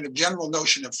a kind of general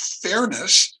notion of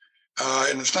fairness.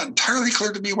 And it's not entirely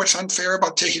clear to me what's unfair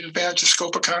about taking advantage of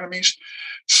scope economies.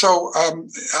 So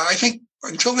I think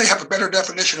until they have a better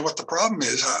definition of what the problem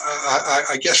is,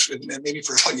 I guess, and maybe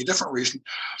for a slightly different reason,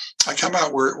 I come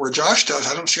out where Josh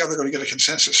does. I don't see how they're going to get a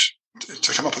consensus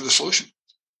to come up with a solution.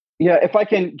 Yeah, if I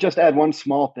can just add one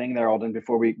small thing there, Alden,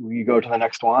 before we go to the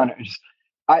next one.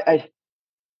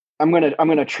 I'm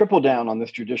gonna triple down on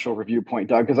this judicial review point,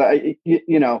 Doug, because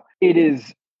it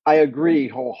is. I agree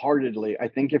wholeheartedly. I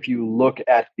think if you look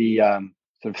at the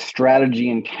sort of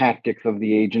strategy and tactics of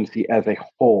the agency as a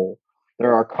whole,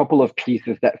 there are a couple of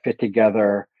pieces that fit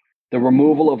together. The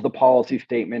removal of the policy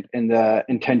statement and the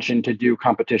intention to do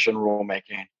competition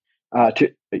rulemaking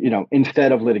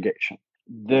instead of litigation.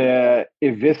 The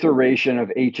evisceration of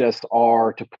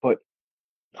HSR to put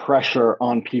pressure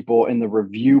on people in the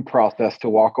review process to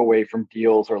walk away from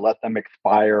deals or let them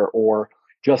expire or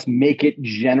just make it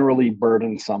generally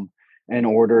burdensome in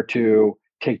order to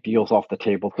take deals off the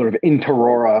table, sort of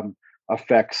interorum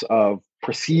effects of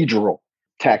procedural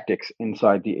tactics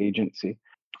inside the agency.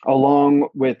 Along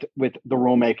with the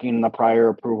rulemaking and the prior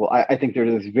approval, I think there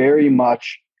is very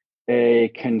much a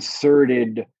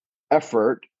concerted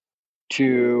effort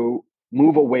to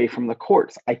move away from the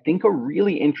courts. I think a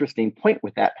really interesting point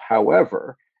with that,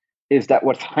 however, is that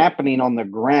what's happening on the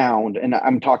ground, and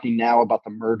I'm talking now about the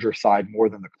merger side more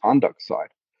than the conduct side.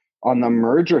 On the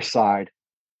merger side,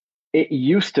 it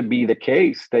used to be the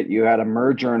case that you had a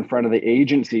merger in front of the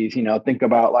agencies. Think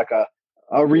about like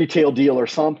a retail deal or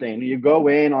something. You go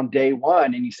in on day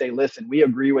one and you say, listen, we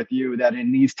agree with you that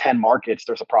in these 10 markets,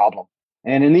 there's a problem.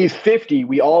 And in these 50,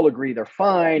 we all agree they're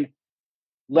fine.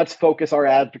 Let's focus our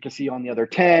advocacy on the other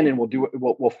 10 and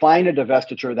we'll find a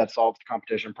divestiture that solves the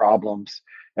competition problems.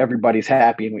 Everybody's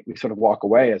happy and we sort of walk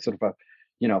away as sort of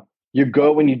you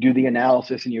go and you do the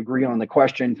analysis and you agree on the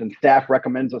questions and staff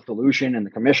recommends a solution and the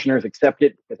commissioners accept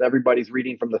it because everybody's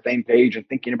reading from the same page and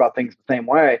thinking about things the same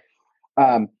way.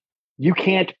 You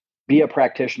can't be a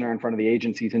practitioner in front of the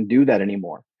agencies and do that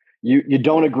anymore. You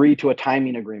don't agree to a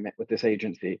timing agreement with this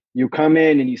agency. You come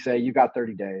in and you say, you got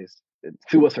 30 days,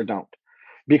 sue us or don't.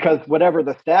 Because whatever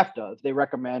the staff does, they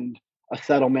recommend a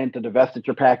settlement, a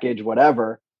divestiture package,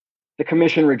 whatever. The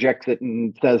commission rejects it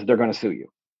and says they're going to sue you.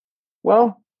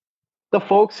 Well, the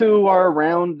folks who are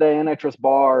around the antitrust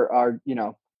bar are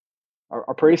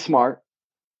pretty smart.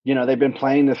 They've been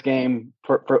playing this game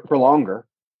for longer.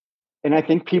 And I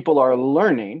think people are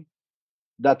learning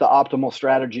that the optimal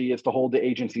strategy is to hold the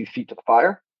agency's feet to the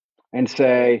fire and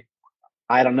say,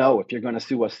 I don't know, if you're going to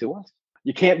sue us, sue us.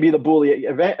 You can't be the bully.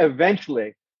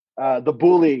 Eventually, the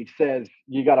bully says,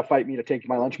 you got to fight me to take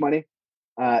my lunch money.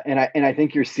 And I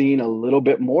think you're seeing a little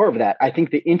bit more of that. I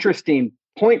think the interesting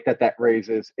point that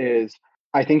raises is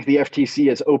I think the FTC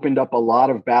has opened up a lot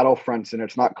of battlefronts and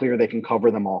it's not clear they can cover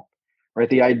them all, right?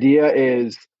 The idea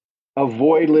is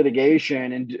avoid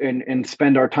litigation and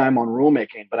spend our time on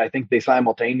rulemaking. But I think they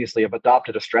simultaneously have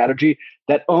adopted a strategy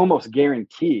that almost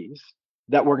guarantees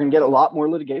that we're going to get a lot more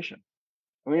litigation.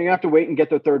 We're going to have to wait and get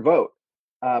their third vote.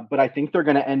 But I think they're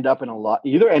going to end up in a lot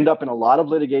of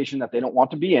litigation that they don't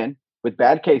want to be in with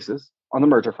bad cases on the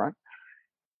merger front,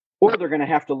 or they're going to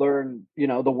have to learn,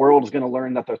 the world is going to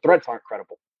learn that their threats aren't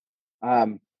credible.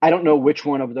 I don't know which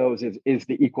one of those is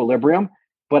the equilibrium,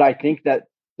 but I think that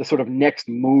the sort of next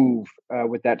move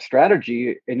with that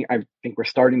strategy, and I think we're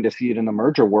starting to see it in the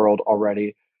merger world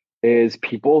already, is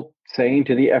people saying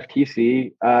to the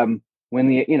FTC, when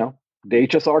the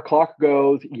HSR clock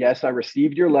goes, yes, I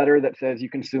received your letter that says you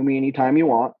can sue me anytime you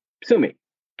want. Sue me.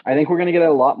 I think we're going to get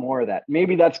a lot more of that.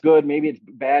 Maybe that's good. Maybe it's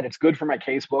bad. It's good for my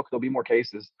casebook. There'll be more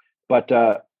cases. But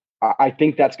I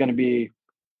think that's going to be,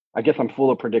 I guess I'm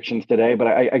full of predictions today, but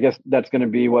I guess that's going to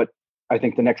be what I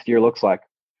think the next year looks like.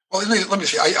 Well, let me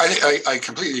see. I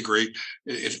completely agree.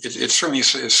 It certainly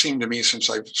has seemed to me since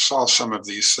I saw some of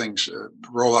these things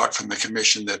roll out from the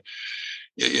commission that,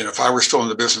 if I were still in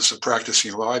the business of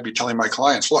practicing law, I'd be telling my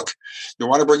clients, look, you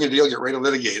want to bring a deal, get ready to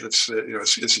litigate. It's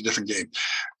a different game.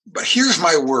 But here's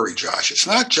my worry, Josh. It's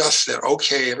not just that,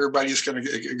 okay, everybody's going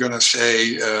to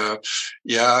say,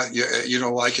 yeah, you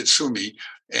don't like it, sue me.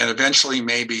 And eventually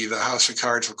maybe the house of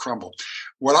cards will crumble.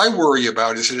 What I worry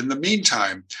about is that in the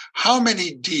meantime, how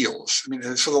many deals? I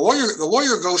mean, so the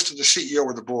lawyer goes to the CEO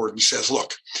or the board and says,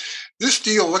 look, this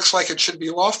deal looks like it should be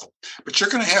lawful, but you're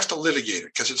going to have to litigate it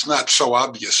because it's not so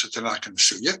obvious that they're not going to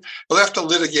sue you. You'll have to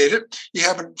litigate it. You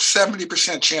have a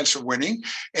 70% chance of winning,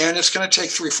 and it's going to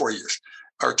take 3-4 years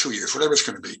or 2 years, whatever it's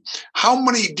going to be. How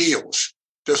many deals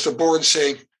does the board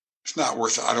say, it's not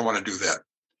worth it, I don't want to do that?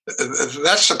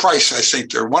 That's the price, I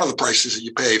think, or one of the prices that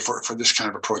you pay for this kind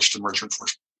of approach to merger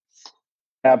enforcement.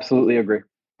 Absolutely agree.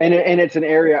 And it's an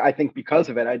area, I think, because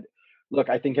of it.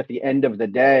 I think at the end of the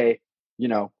day,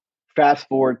 fast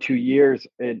forward 2 years,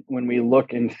 when we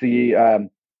look and see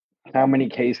how many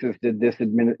cases did this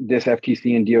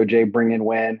FTC and DOJ bring in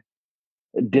when?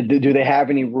 Do they have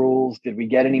any rules? Did we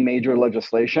get any major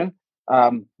legislation?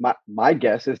 My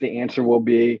guess is the answer will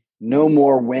be no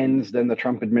more wins than the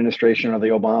Trump administration or the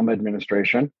Obama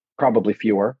administration, probably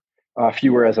fewer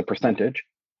as a percentage.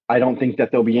 I don't think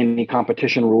that there'll be any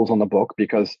competition rules on the book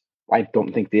because I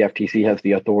don't think the FTC has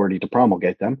the authority to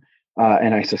promulgate them.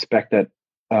 And I suspect that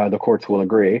the courts will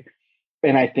agree.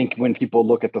 And I think when people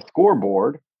look at the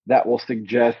scoreboard, that will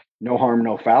suggest no harm,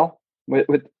 no foul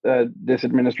with this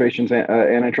administration's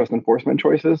antitrust enforcement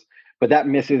choices. But that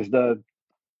misses the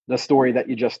story that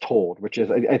you just told, which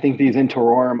is I think these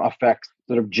interim affects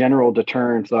sort of general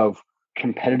deterrence of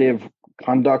competitive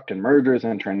conduct and mergers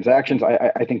and transactions.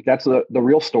 I think that's the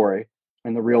real story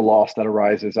and the real loss that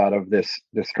arises out of this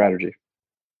strategy.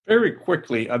 Very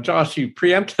quickly, Josh, you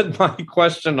preempted my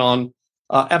question on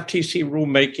FTC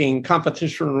rulemaking,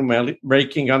 competition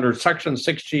rulemaking under Section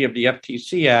 6G of the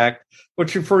FTC Act,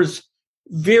 which refers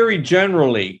very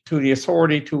generally to the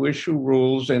authority to issue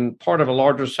rules in part of a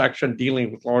larger section dealing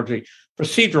with largely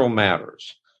procedural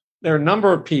matters. There are a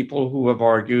number of people who have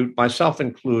argued, myself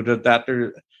included, that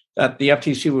the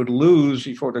FTC would lose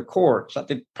before the courts,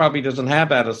 that it probably doesn't have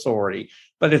that authority,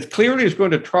 but it clearly is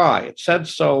going to try. It said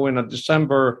so in a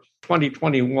December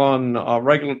 2021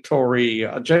 regulatory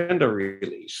agenda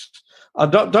release.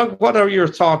 Doug, what are your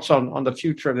thoughts on the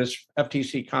future of this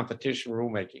FTC competition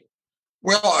rulemaking?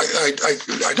 Well,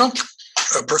 I don't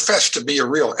profess to be a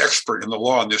real expert in the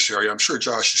law in this area. I'm sure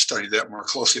Josh has studied that more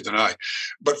closely than I.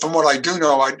 But from what I do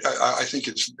know, I think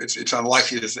it's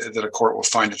unlikely that a court will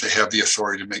find that they have the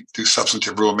authority to do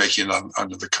substantive rulemaking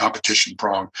under the competition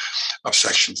prong of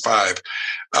Section 5.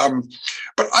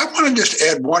 But I want to just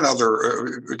add one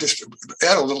other, just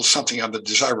add a little something on the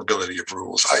desirability of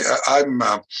rules.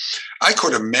 I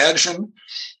could imagine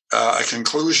a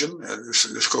conclusion.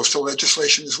 This goes to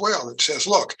legislation as well. It says,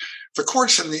 look, the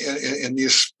courts in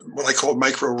these what I called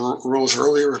micro rules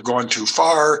earlier have gone too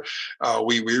far.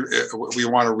 We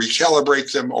want to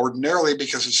recalibrate them. Ordinarily,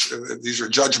 because these are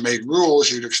judge-made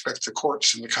rules, you'd expect the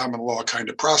courts in the common law kind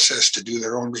of process to do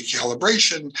their own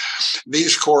recalibration.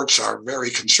 These courts are very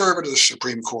conservative. The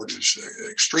Supreme Court is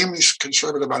extremely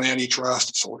conservative on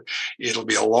antitrust. So it'll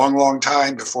be a long, long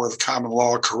time before the common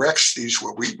law corrects these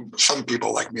what some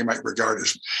people like me might regard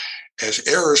as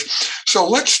errors. So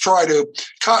let's try to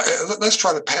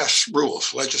pass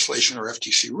rules, legislation or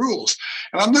FTC rules.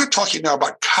 And I'm not talking now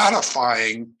about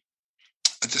codifying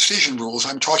decision rules.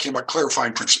 I'm talking about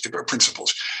clarifying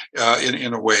principles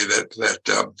in a way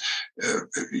that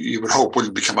you would hope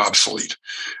wouldn't become obsolete,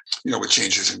 with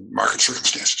changes in market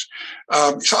circumstances.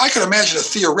 So I could imagine a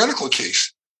theoretical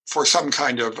case for some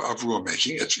kind of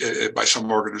rulemaking by some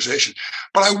organization,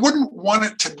 but I wouldn't want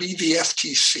it to be the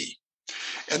FTC.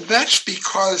 And that's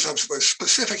because of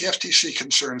specific FTC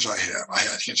concerns I have. I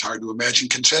think it's hard to imagine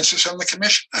consensus on the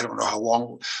commission. I don't know how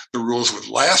long the rules would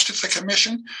last at the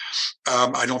commission.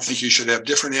 I don't think you should have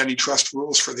different antitrust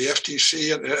rules for the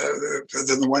FTC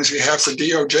than the ones you have for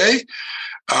DOJ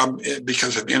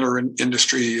because of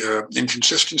inter-industry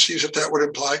inconsistencies that would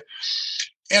imply.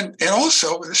 And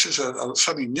also, this is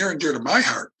something near and dear to my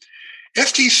heart,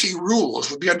 FTC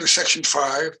rules would be under Section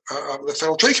 5 of the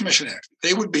Federal Trade Commission Act.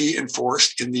 They would be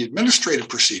enforced in the administrative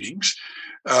proceedings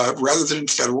rather than in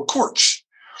federal courts.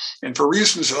 And for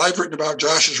reasons that I've written about,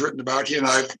 Josh has written about, he and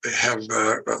I have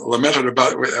lamented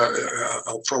about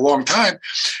for a long time,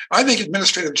 I think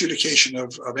administrative adjudication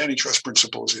of antitrust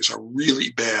principles is a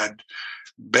really bad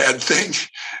thing,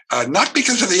 not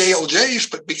because of the ALJs,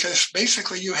 but because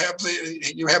basically you have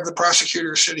the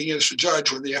prosecutor sitting as the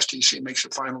judge when the FTC makes a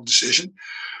final decision.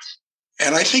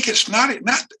 And I think it's not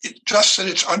just that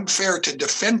it's unfair to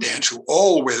defendants who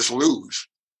always lose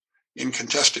in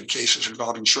contested cases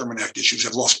involving Sherman Act issues,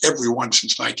 have lost every one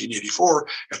since 1984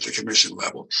 at the commission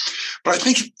level. But I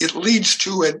think it leads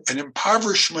to an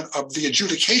impoverishment of the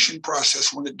adjudication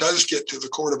process when it does get to the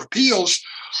Court of Appeals,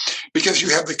 because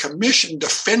you have the commission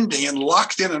defending and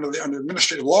locked in under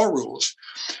administrative law rules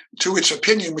to its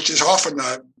opinion, which is often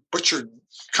a butchered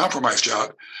compromise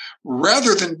job,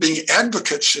 rather than being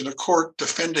advocates in a court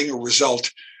defending a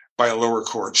result by a lower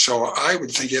court. So I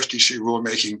would think FTC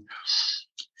rulemaking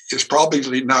is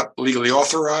probably not legally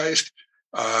authorized,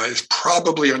 is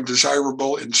probably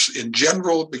undesirable in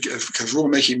general, because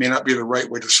rulemaking may not be the right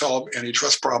way to solve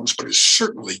antitrust problems, but it's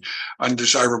certainly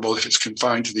undesirable if it's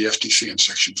confined to the FTC in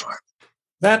Section 5.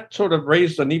 That sort of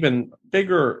raised an even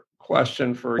bigger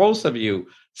question for both of you.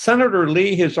 Senator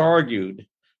Lee has argued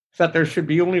that there should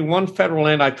be only one federal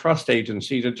antitrust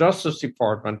agency, the Justice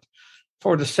Department,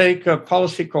 for the sake of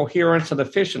policy coherence and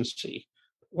efficiency.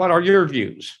 What are your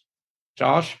views?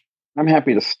 Josh? I'm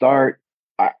happy to start.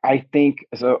 I think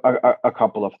so. A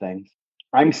couple of things.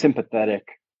 I'm sympathetic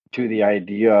to the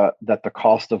idea that the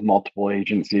cost of multiple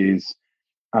agencies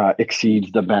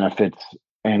exceeds the benefits,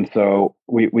 and so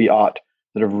we ought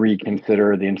sort of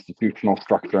reconsider the institutional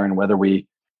structure and whether we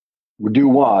do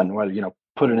one, whether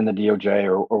put it in the DOJ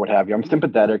or what have you. I'm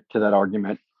sympathetic to that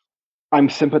argument. I'm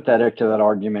sympathetic to that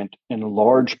argument in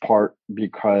large part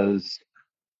because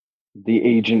the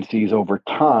agencies over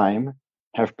time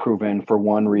have proven, for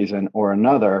one reason or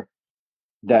another,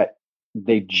 that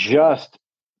they just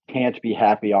can't be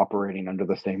happy operating under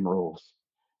the same rules.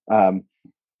 The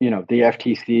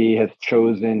FTC has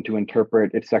chosen to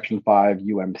interpret its Section 5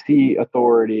 UMC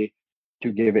authority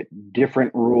to give it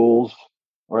different rules,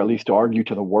 or at least to argue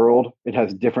to the world. It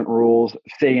has different rules,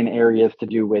 say in areas to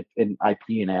do with in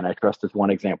IP and antitrust is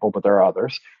one example, but there are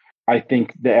others. I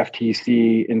think the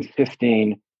FTC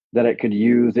insisting that it could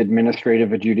use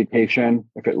administrative adjudication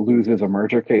if it loses a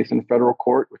merger case in federal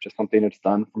court, which is something it's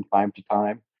done from time to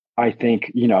time. I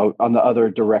think, on the other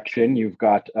direction, you've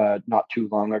got not too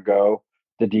long ago,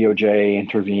 the DOJ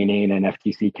intervening in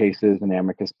FTC cases and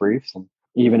amicus briefs. And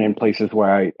even in places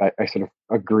where I sort of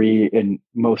agree in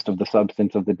most of the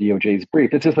substance of the DOJ's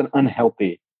brief, it's just an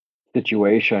unhealthy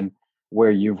situation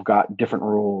where you've got different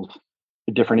rules,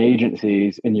 different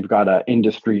agencies, and you've got an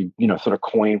industry, sort of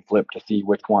coin flip to see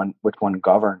which one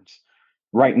governs.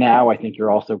 Right now, I think you're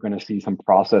also going to see some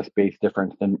process-based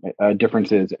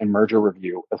differences in merger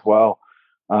review as well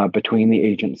between the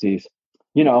agencies.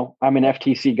 I'm an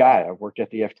FTC guy. I've worked at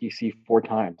the FTC 4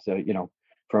 times. So,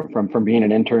 from being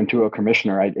an intern to a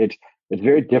commissioner, it's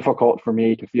very difficult for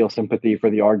me to feel sympathy for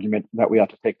the argument that we ought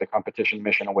to take the competition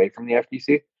mission away from the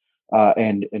FTC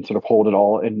and sort of hold it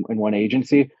all in one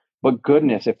agency. But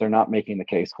goodness, if they're not making the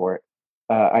case for it.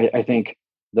 I think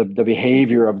the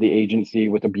behavior of the agency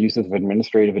with abuses of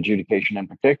administrative adjudication in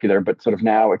particular, but sort of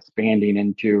now expanding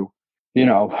into, the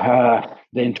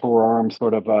interim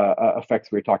sort of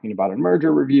effects we were talking about in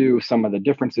merger review, some of the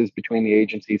differences between the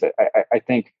agencies. I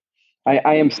think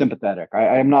I am sympathetic.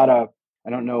 I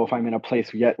don't know if I'm in a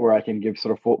place yet where I can give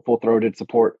sort of full-throated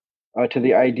support to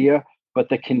the idea, but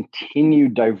the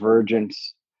continued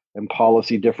divergence and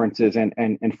policy differences and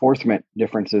enforcement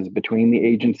differences between the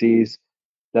agencies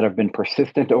that have been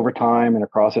persistent over time and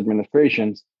across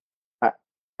administrations,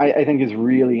 I think is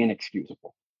really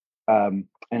inexcusable.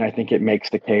 And I think it makes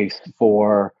the case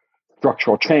for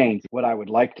structural change. What I would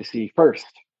like to see first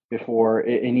before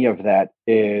any of that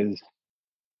is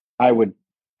I would,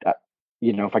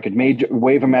 if I could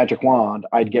wave a magic wand,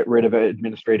 I'd get rid of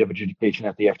administrative adjudication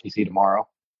at the FTC tomorrow.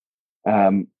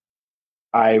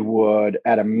 I would,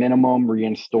 at a minimum,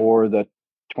 reinstore the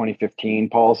 2015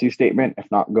 policy statement, if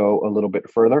not go a little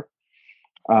bit further,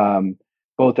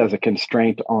 both as a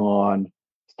constraint on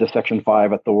the Section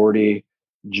 5 authority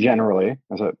generally,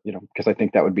 because I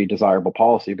think that would be desirable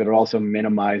policy, but it also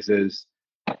minimizes.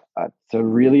 It's a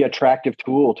really attractive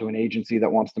tool to an agency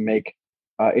that wants to make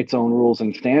its own rules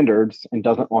and standards and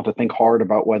doesn't want to think hard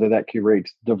about whether that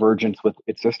creates divergence with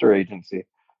its sister agency.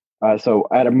 So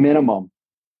at a minimum,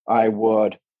 I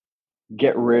would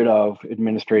get rid of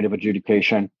administrative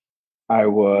adjudication. I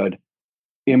would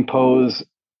impose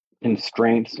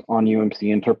constraints on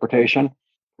UMC interpretation,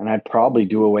 and I'd probably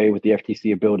do away with the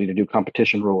FTC ability to do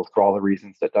competition rules for all the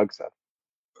reasons that Doug said.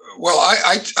 Well,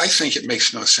 I think it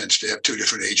makes no sense to have two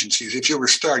different agencies. If you were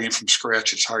starting from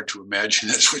scratch, it's hard to imagine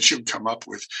that's what you'd come up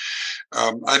with.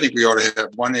 I think we ought to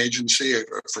have one agency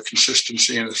for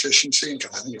consistency and efficiency,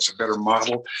 because I think it's a better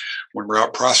model when we're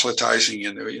out proselytizing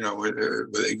and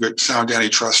with good sound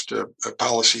antitrust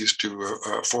policies to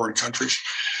foreign countries.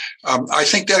 I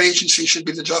think that agency should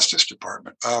be the Justice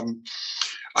Department.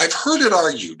 I've heard it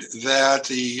argued that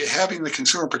having the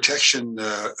consumer protection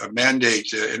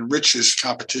mandate enriches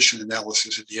competition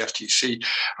analysis at the FTC.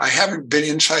 I haven't been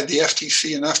inside the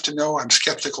FTC enough to know. I'm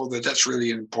skeptical that that's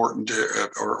really important,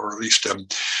 or at least,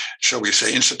 shall we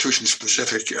say,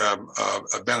 institution-specific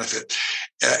benefit.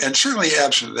 And certainly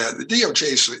absent of that, the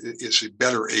DOJ is a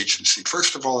better agency.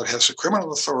 First of all, it has the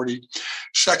criminal authority.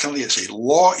 Secondly, it's a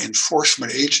law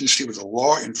enforcement agency with a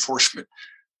law enforcement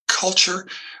culture,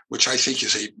 which I think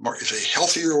is a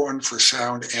healthier one for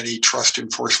sound antitrust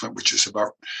enforcement, which is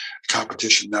about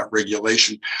competition, not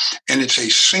regulation. And it's a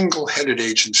single-headed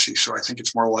agency, so I think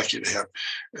it's more likely to have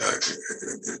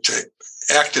to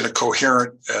act in a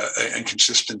coherent and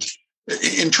consistent,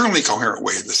 internally coherent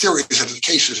way. The theories of the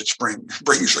cases it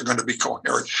brings are going to be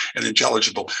coherent and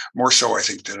intelligible, more so, I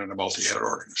think, than in a multi-headed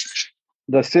organization.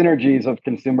 The synergies of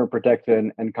consumer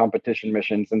protection and competition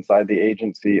missions inside the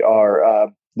agency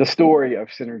are the story of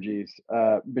synergies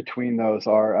between those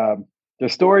are the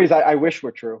stories I wish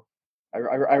were true.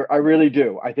 I really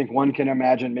do. I think one can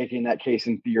imagine making that case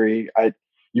in theory.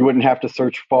 You wouldn't have to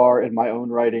search far in my own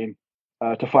writing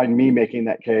to find me making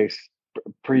that case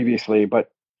previously, but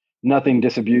nothing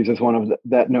disabuses one of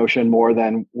that notion more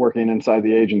than working inside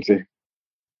the agency.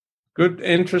 Good,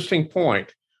 interesting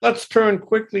point. Let's turn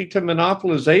quickly to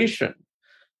monopolization.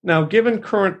 Now, given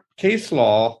current case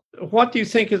law, what do you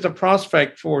think is a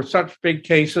prospect for such big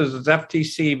cases as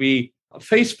FTC v.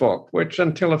 Facebook, which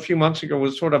until a few months ago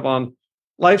was sort of on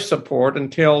life support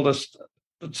until the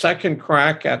second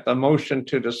crack at the motion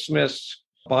to dismiss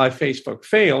by Facebook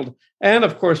failed, and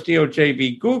of course DOJ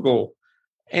v. Google.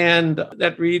 And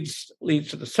that leads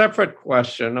to the separate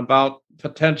question about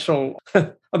potential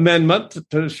amendment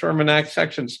to Sherman Act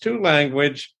Sections 2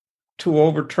 language to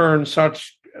overturn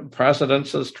such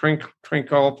precedents as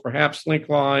Trinco, perhaps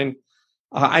Linkline.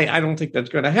 I don't think that's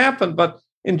going to happen, but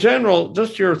in general,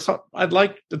 just your thought. I'd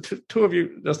like the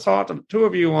thought of two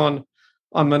of you on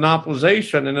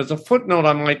monopolization. And as a footnote,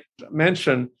 I might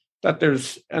mention that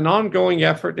there's an ongoing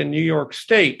effort in New York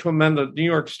State to amend the New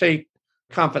York State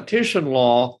competition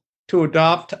law to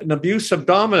adopt an abuse of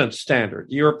dominance standard,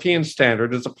 European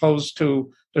standard, as opposed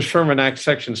to the Sherman Act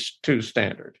Section 2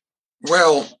 standard.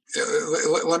 Well,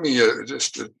 let me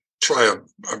just try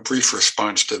a brief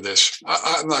response to this.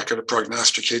 I'm not going to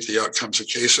prognosticate the outcomes of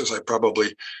cases. I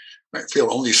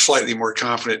feel only slightly more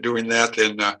confident doing that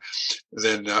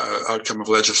than outcome of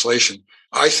legislation.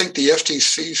 I think the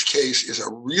FTC's case is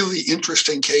a really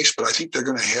interesting case, but I think they're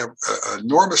going to have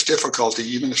enormous difficulty,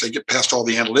 even if they get past all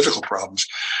the analytical problems,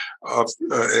 of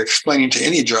explaining to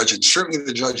any judge, and certainly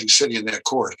the judge who's sitting in that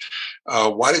court,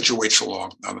 why did you wait so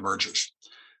long on the mergers?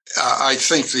 I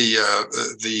think the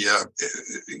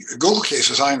Google case,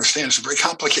 as I understand, is a very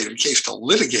complicated case to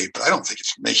litigate, but I don't think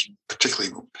it's making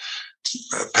particularly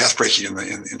path-breaking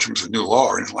in terms of new law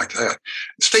or anything like that.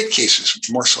 The state cases,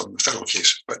 more so than the federal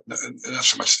cases, but not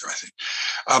so much there, I think.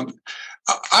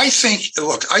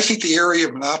 I think the area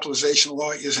of monopolization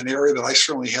law is an area that I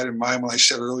certainly had in mind when I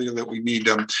said earlier that we need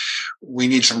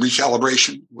some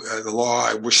recalibration.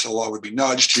 I wish the law would be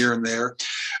nudged here and there.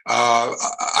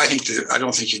 I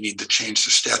don't think you need to change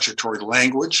the statutory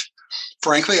language.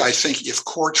 Frankly, I think if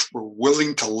courts were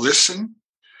willing to listen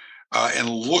and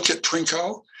look at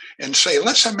Trinco and say,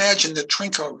 let's imagine that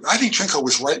I think Trinco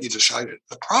was rightly decided.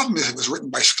 The problem is it was written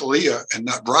by Scalia and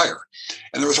not Breyer.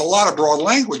 And there was a lot of broad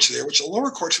language there, which the lower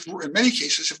courts, in many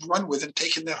cases, have run with and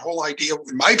taken that whole idea,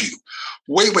 in my view,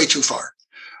 way, way too far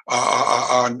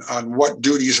on what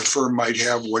duties a firm might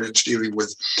have when it's dealing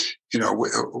with,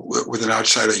 with an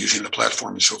outsider using the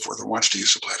platform and so forth, or wants to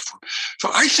use the platform. So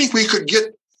I think we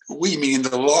meaning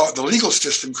the legal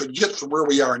system could get from where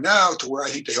we are now to where I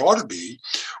think they ought to be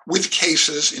with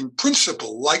cases in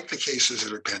principle, like the cases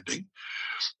that are pending.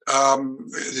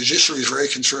 The judiciary is very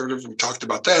conservative. We talked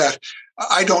about that.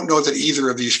 I don't know that either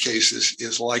of these cases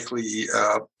is likely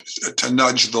to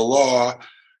nudge the law.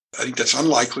 I think that's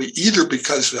unlikely, either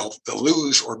because they'll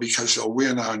lose or because they'll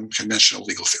win on conventional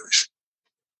legal theories.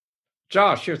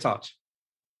 Josh, your thoughts?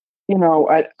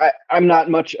 I'm not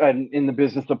much in the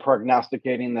business of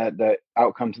prognosticating the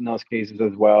outcomes in those cases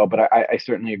as well, but I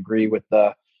certainly agree with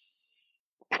the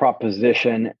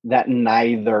proposition that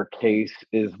neither case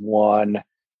is one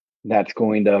that's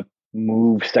going to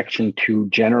move Section 2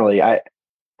 generally.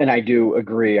 And I do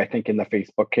agree. I think in the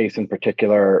Facebook case in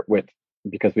particular,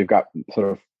 because we've got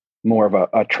sort of more of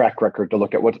a track record to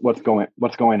look at what's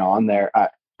going on there.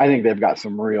 I think they've got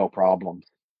some real problems.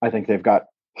 I think they've got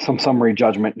some summary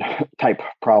judgment type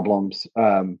problems,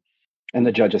 and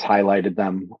the judge has highlighted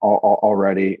them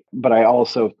already. But I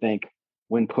also think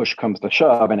when push comes to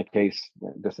shove in a case,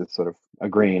 this is sort of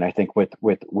agreeing, I think, with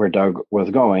where Doug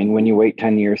was going. When you wait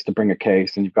 10 years to bring a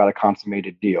case and you've got a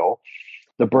consummated deal,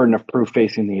 the burden of proof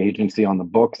facing the agency on the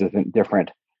books isn't different.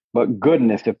 But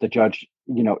goodness, if the judge,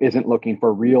 isn't looking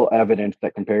for real evidence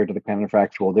that compared to the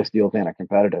counterfactual, this deal's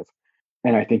anti-competitive.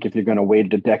 And I think if you're going to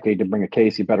wait a decade to bring a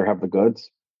case, you better have the goods.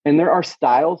 And there are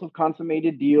styles of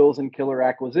consummated deals and killer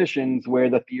acquisitions where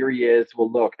the theory is,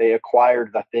 well, look, they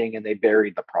acquired the thing and they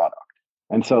buried the product.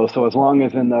 And so as long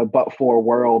as in the but-for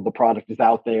world, the product is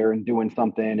out there and doing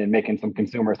something and making some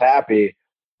consumers happy,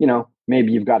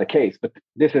 maybe you've got a case. But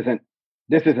this isn't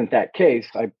that case.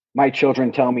 My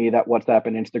children tell me that WhatsApp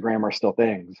and Instagram are still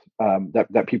things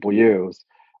that people use.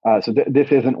 So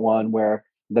this isn't one where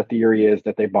the theory is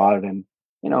that they bought it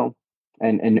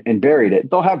and buried it.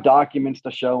 They'll have documents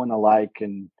to show and the like,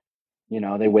 and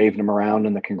they waved them around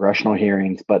in the congressional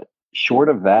hearings. But short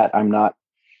of that,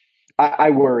 I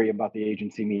worry about the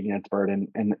agency meeting its burden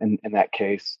in that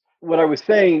case. What I was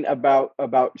saying about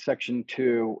Section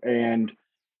 2, and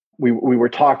we were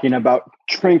talking about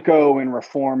Trinco and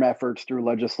reform efforts through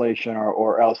legislation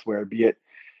or elsewhere, be it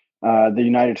the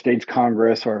United States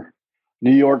Congress or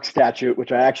New York statute,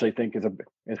 which I actually think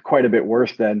is quite a bit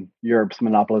worse than Europe's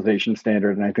monopolization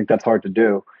standard, and I think that's hard to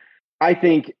do. I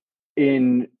think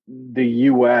in the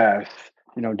U.S.,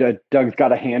 Doug's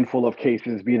got a handful of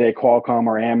cases, be they Qualcomm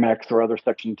or Amex or other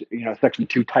Section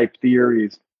 2 type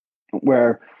theories,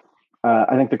 where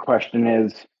I think the question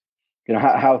is,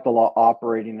 how's the law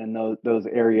operating in those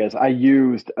areas? I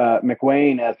used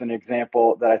McWane as an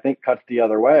example that I think cuts the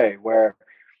other way, where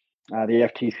the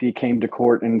FTC came to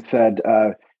court and said,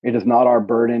 it is not our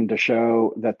burden to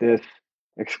show that this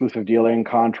exclusive dealing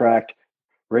contract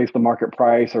raised the market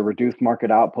price or reduced market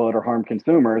output or harm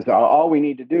consumers. All we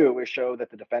need to do is show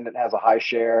that the defendant has a high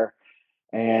share.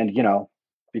 And,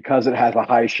 because it has a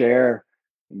high share,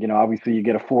 obviously you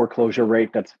get a foreclosure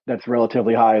rate that's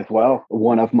relatively high as well.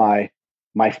 One of my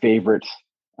favorites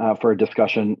for a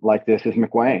discussion like this is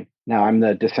McWane. Now, I'm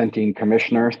the dissenting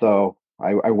commissioner, so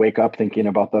I wake up thinking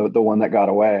about the one that got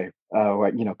away.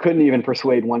 Couldn't even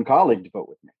persuade one colleague to vote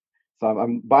with me. So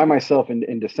I'm by myself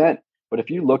in dissent. But if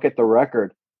you look at the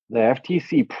record, the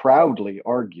FTC proudly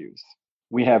argues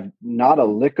we have not a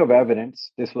lick of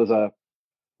evidence. This was a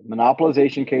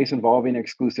monopolization case involving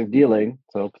exclusive dealing,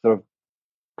 so sort of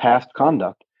past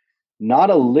conduct. Not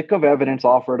a lick of evidence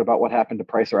offered about what happened to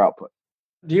price or output.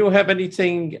 Do you have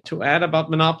anything to add about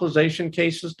monopolization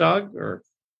cases, Doug? Or?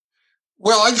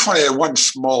 Well, I just want to add one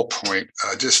small point,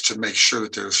 just to make sure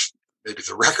that there's maybe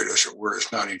the record, as it were,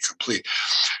 is not incomplete.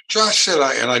 Josh said,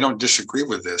 and I don't disagree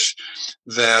with this,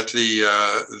 that the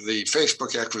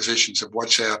Facebook acquisitions of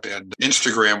WhatsApp and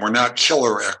Instagram were not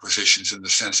killer acquisitions in the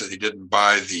sense that he didn't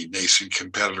buy the nascent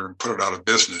competitor and put it out of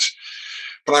business.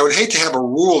 But I would hate to have a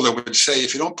rule that would say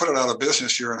if you don't put it out of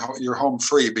business, you're home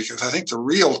free. Because I think the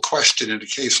real question in a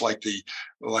case like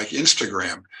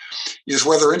Instagram is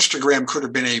whether Instagram could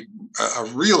have been a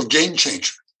real game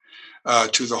changer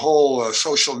to the whole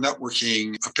social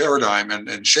networking paradigm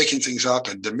and shaking things up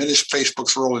and diminished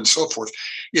Facebook's role and so forth,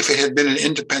 if it had been in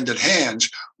independent hands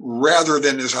rather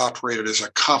than as operated as a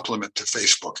complement to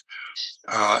Facebook.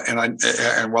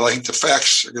 And while I think the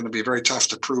facts are going to be very tough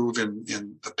to prove in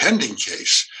the pending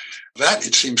case, that,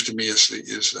 it seems to me, is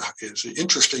the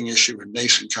interesting issue in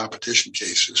nascent competition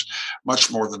cases,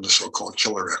 much more than the so-called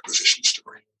killer acquisition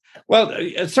story. Well,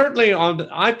 certainly on the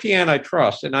IP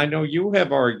antitrust, and I know you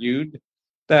have argued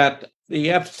that the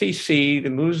FTC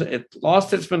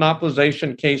lost its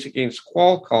monopolization case against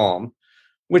Qualcomm,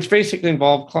 which basically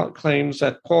involved claims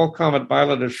that Qualcomm had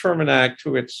violated the Sherman Act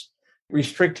to its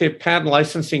restrictive patent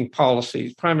licensing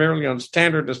policies, primarily on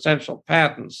standard essential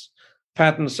patents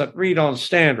that read on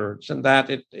standards, and that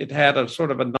it had a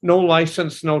sort of a no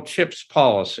license, no chips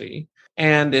policy.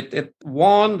 And it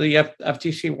won, the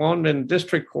FTC won in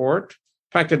district court.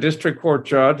 In fact, the district court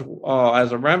judge,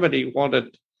 as a remedy,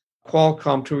 wanted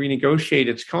Qualcomm to renegotiate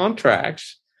its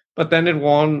contracts, but then it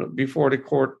won before the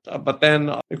court. But then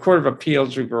the Court of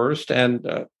Appeals reversed,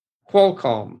 and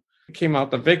Qualcomm came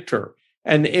out the victor.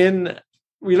 And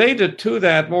related to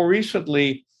that, more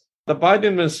recently, the Biden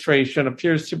administration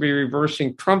appears to be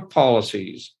reversing Trump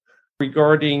policies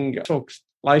regarding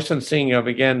licensing of,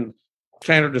 again,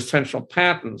 standard essential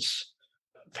patents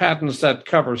that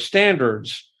cover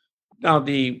standards, Now,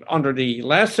 under the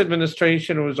last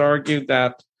administration, it was argued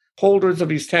that holders of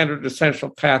these standard essential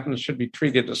patents should be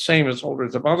treated the same as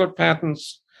holders of other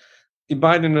patents. The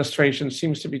Biden administration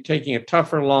seems to be taking a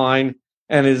tougher line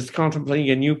and is contemplating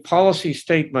a new policy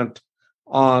statement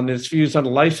on its views on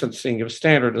licensing of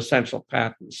standard essential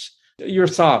patents. Your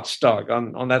thoughts, Doug,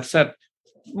 on that set,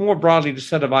 more broadly, the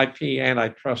set of IP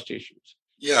antitrust issues?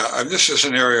 Yeah, this is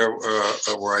an area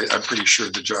where I'm pretty sure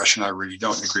that Josh and I really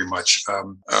don't agree much.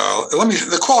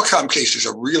 The Qualcomm case is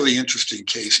a really interesting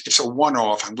case. It's a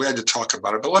one-off. I'm glad to talk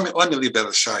about it, but let me leave that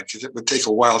aside because it would take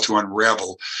a while to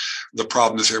unravel the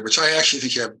problems there, which I actually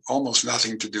think have almost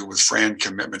nothing to do with FRAND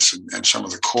commitments and some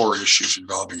of the core issues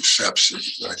involving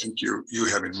SEPs that I think you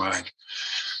have in mind.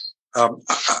 On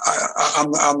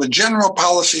the general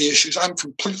policy issues, I'm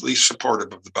completely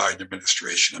supportive of the Biden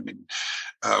administration. I mean,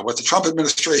 what the Trump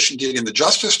administration did in the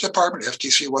Justice Department,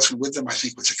 FTC wasn't with them, I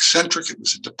think was eccentric. It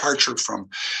was a departure from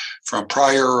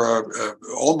prior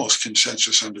almost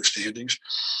consensus understandings.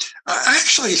 I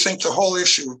actually think the whole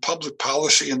issue of public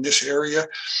policy in this area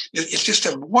is just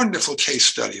a wonderful case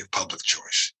study of public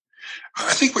choice.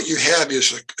 I think what you have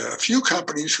is a few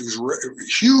companies whose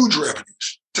huge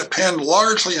revenues depend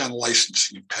largely on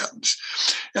licensing and patents.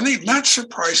 And they've not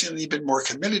surprisingly been more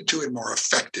committed to and more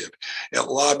effective at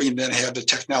lobbying than have the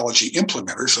technology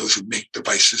implementers, those who make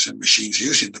devices and machines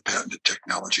using the patented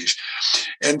technologies,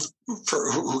 and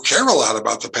who care a lot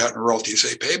about the patent royalties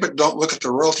they pay, but don't look at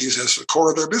the royalties as the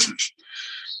core of their business.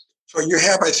 So you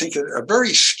have, I think, a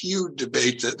very skewed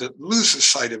debate that loses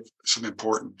sight of some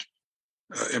important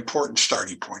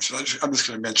starting points. And I'm just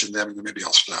going to mention them and then maybe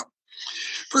I'll stop.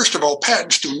 First of all,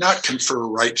 patents do not confer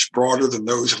rights broader than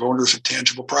those of owners of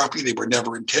tangible property. They were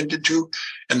never intended to,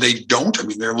 and they don't. I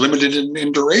mean, they're limited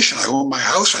in duration. I own my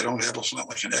house. It's not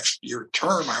like an X year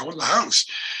term. I own the house.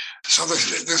 So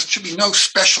there should be no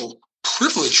special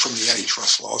privilege from the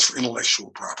antitrust laws for intellectual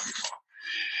property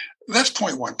law. That's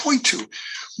point one. Point two,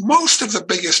 most of the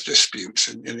biggest disputes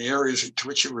in the areas to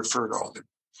which you referred, Alden,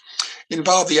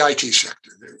 involve the IT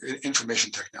sector, the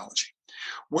information technology,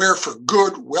 where for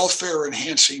good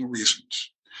welfare-enhancing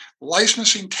reasons,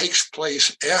 licensing takes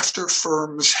place after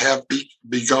firms have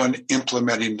begun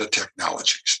implementing the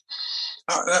technologies.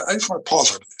 I just want to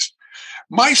pause over this.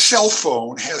 My cell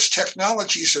phone has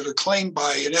technologies that are claimed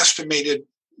by an estimated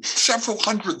several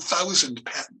 100,000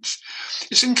 patents.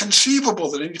 It's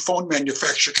inconceivable that any phone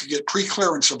manufacturer could get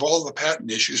pre-clearance of all the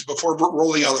patent issues before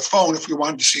rolling out a phone if we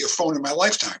wanted to see a phone in my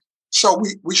lifetime. So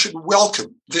we should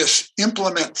welcome this,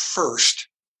 implement first,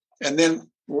 and then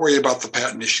worry about the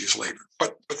patent issues later.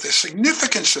 But the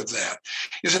significance of that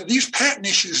is that these patent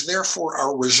issues, therefore,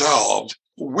 are resolved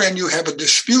when you have a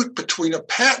dispute between a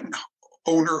patent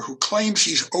owner who claims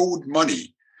he's owed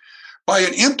money by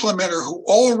an implementer who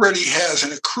already has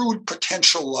an accrued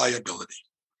potential liability.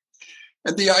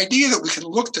 And the idea that we can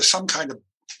look to some kind of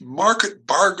market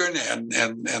bargain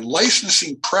and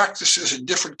licensing practices in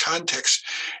different contexts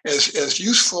as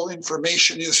useful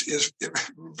information is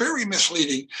very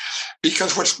misleading,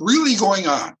 because what's really going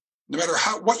on, no matter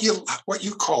what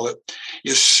you call it,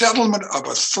 is settlement of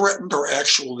a threatened or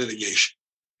actual litigation.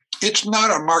 It's not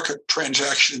a market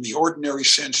transaction in the ordinary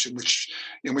sense in which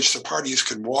the parties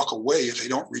can walk away if they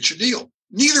don't reach a deal.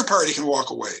 Neither party can walk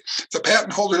away. If the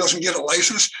patent holder doesn't get a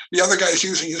license, the other guy is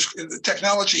using the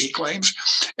technology he claims.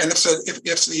 And if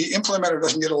the implementer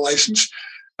doesn't get a license,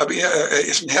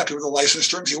 isn't happy with the license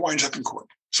terms, he winds up in court.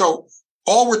 So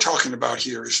all we're talking about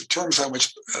here is the terms on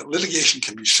which litigation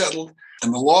can be settled,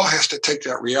 and the law has to take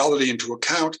that reality into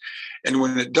account. And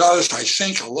when it does, I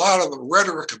think a lot of the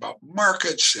rhetoric about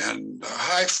markets and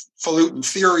highfalutin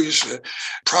theories,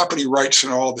 property rights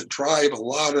and all that drive a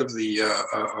lot of the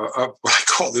what I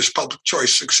call this public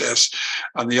choice success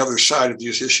on the other side of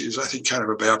these issues, I think kind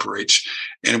of evaporates,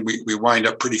 and we wind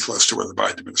up pretty close to where the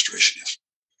Biden administration is.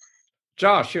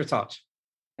 Josh, your thoughts?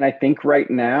 And I think right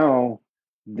now,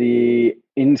 the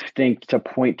instinct to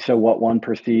point to what one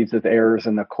perceives as errors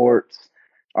in the courts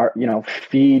are,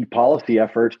 feed policy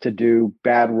efforts to do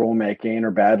bad rulemaking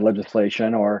or bad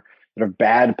legislation or sort of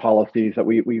bad policies that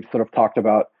we've sort of talked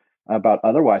about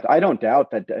otherwise. I don't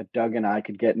doubt that Doug and I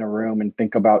could get in a room and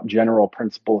think about general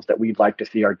principles that we'd like to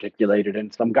see articulated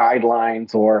in some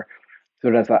guidelines or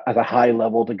sort of as a high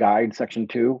level to guide Section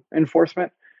 2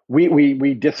 enforcement.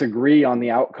 We disagree on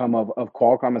the outcome of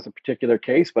Qualcomm as a particular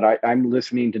case, but I'm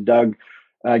listening to Doug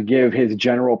give his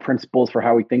general principles for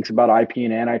how he thinks about IP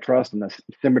and antitrust and the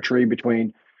symmetry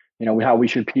between, how we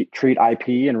should treat IP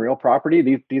and real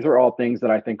property. These are all things that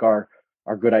I think are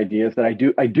good ideas that I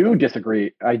do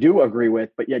disagree. I do agree with,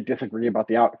 but yet disagree about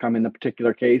the outcome in the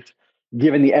particular case,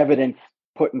 given the evidence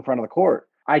put in front of the court.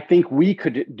 I think we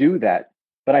could do that.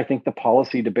 But I think the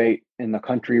policy debate in the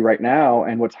country right now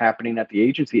and what's happening at the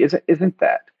agency isn't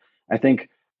that. I think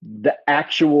the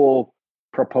actual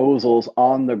proposals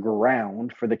on the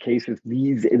ground for the cases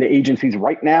the agencies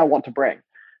right now want to bring,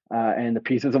 and the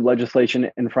pieces of legislation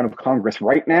in front of Congress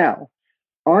right now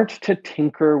aren't to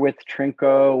tinker with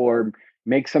Trinco or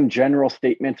make some general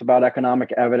statements about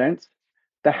economic evidence.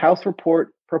 The House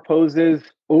report proposes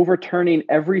overturning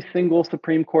every single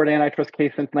Supreme Court antitrust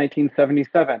case since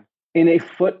 1977. In a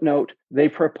footnote, they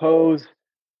propose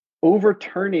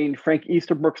overturning Frank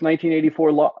Easterbrook's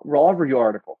 1984 law review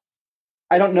article.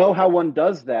 I don't know how one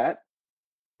does that.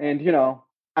 And,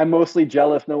 I'm mostly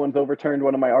jealous no one's overturned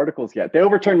one of my articles yet. They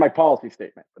overturned my policy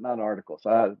statement, but not an article.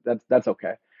 So that's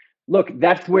okay. Look,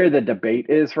 that's where the debate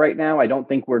is right now. I don't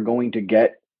think we're going to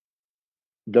get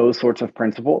those sorts of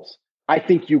principles. I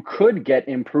think you could get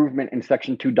improvement in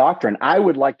Section 2 doctrine. I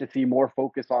would like to see more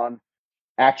focus on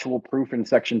actual proof in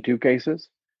Section 2 cases.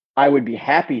 I would be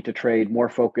happy to trade more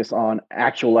focus on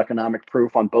actual economic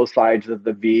proof on both sides of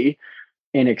the V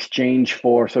in exchange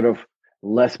for sort of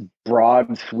less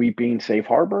broad, sweeping safe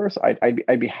harbors.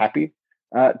 I'd be happy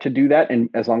to do that, and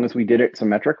as long as we did it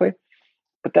symmetrically.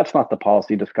 But that's not the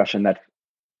policy discussion that's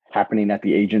happening at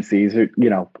the agencies.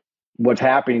 What's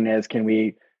happening is, can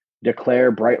we declare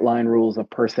bright line rules of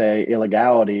per se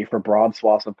illegality for broad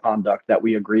swaths of conduct that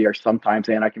we agree are sometimes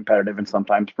anti-competitive and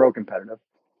sometimes pro-competitive?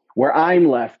 Where I'm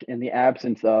left in the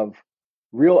absence of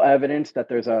real evidence that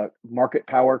there's a market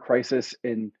power crisis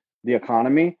in the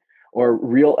economy, or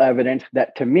real evidence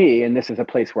that, to me, and this is a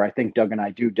place where I think Doug and I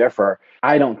do differ,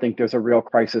 I don't think there's a real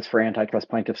crisis for antitrust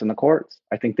plaintiffs in the courts.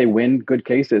 I think they win good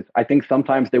cases. I think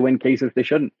sometimes they win cases they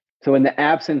shouldn't. So in the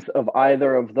absence of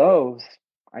either of those,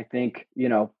 I think,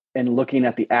 and looking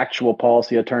at the actual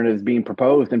policy alternatives being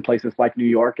proposed in places like New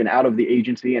York and out of the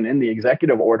agency and in the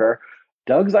executive order,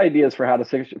 Doug's ideas for how to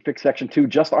fix Section 2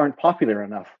 just aren't popular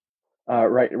enough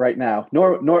right now.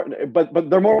 But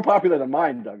they're more popular than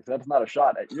mine, Doug. So that's not a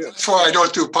shot at you. That's why I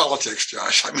don't do politics,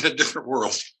 Josh. I'm in a different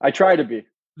world. I try to be.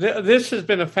 This has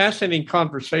been a fascinating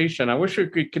conversation. I wish we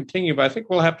could continue, but I think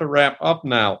we'll have to wrap up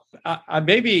now.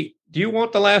 Maybe, do you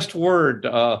want the last word,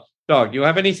 Doug? Do you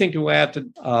have anything to add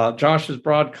to Josh's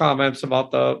broad comments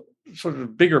about the sort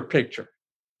of bigger picture?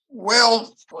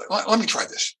 Well, let me try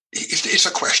this. It's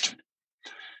a question.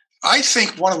 I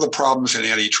think one of the problems in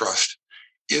antitrust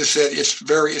is that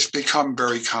it's become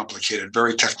very complicated,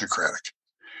 very technocratic.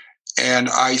 And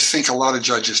I think a lot of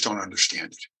judges don't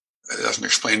understand it. It doesn't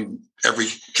explain every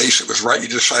case that was right you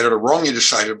decided or wrong you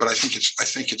decided, but I think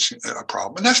it's a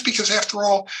problem. And that's because, after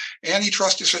all,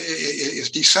 antitrust is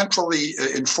decentrally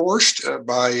enforced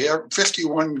by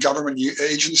 51 government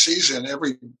agencies and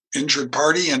every injured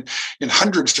party and in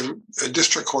hundreds of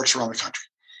district courts around the country.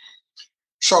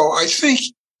 So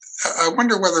I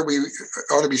wonder whether we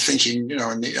ought to be thinking,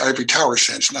 in the ivory tower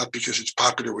sense, not because it's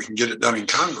popular, we can get it done in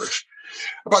Congress,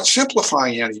 about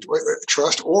simplifying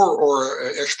antitrust or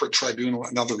expert tribunal,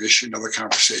 another issue, another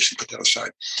conversation. Put that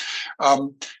aside.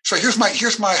 So here's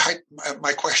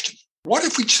my question: what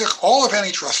if we took all of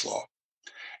antitrust law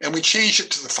and we changed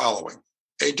it to the following?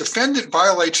 A defendant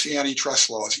violates the antitrust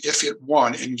laws if it,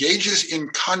 one, engages in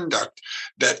conduct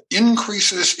that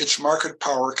increases its market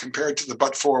power compared to the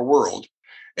but-for world,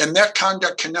 and that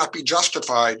conduct cannot be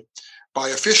justified by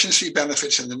efficiency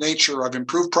benefits in the nature of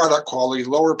improved product quality,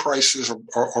 lower prices,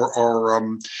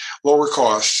 or lower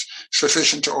costs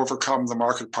sufficient to overcome the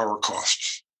market power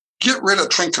costs. Get rid of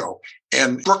Trinco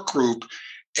and Brook Group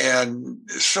and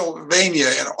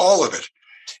Sylvania and all of it,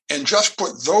 and just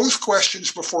put those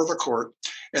questions before the court,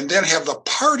 and then have the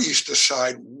parties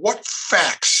decide what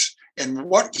facts and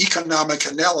what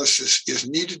economic analysis is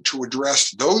needed to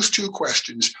address those two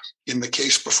questions in the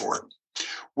case before it.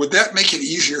 Would that make it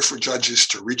easier for judges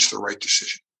to reach the right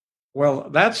decision? Well,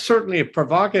 that's certainly a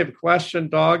provocative question,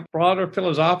 Doug. Broader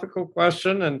philosophical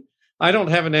question, and I don't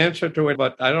have an answer to it,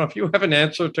 but I don't know if you have an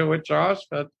answer to it, Josh.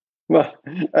 But well,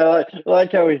 I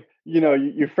like how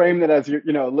you framed it as your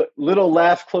little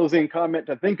last closing comment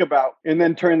to think about, and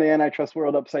then turn the antitrust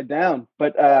world upside down.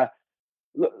 But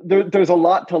there's a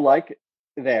lot to like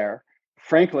there.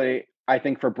 Frankly, I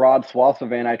think for broad swaths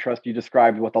of antitrust, you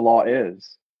described what the law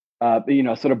is.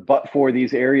 Sort of but for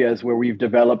these areas where we've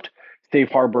developed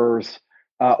safe harbors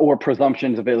or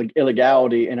presumptions of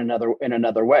illegality in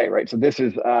another way, right? So this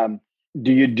is,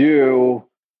 do you do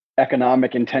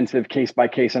economic intensive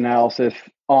case-by-case analysis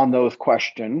on those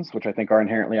questions, which I think are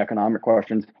inherently economic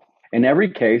questions in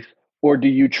every case, or do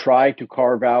you try to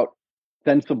carve out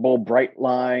sensible, bright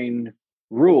line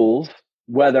rules,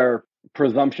 whether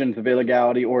presumptions of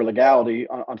illegality or legality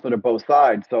on sort of both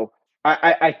sides? So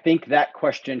I think that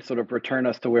question sort of returned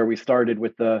us to where we started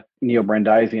with the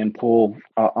neo-Brandeisian pull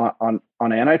on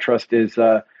antitrust is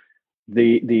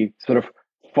the sort of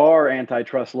far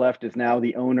antitrust left is now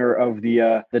the owner of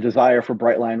the desire for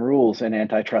bright line rules and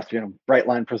antitrust, bright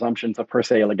line presumptions of per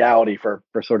se illegality for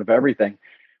sort of everything.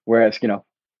 Whereas,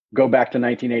 go back to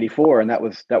 1984, and that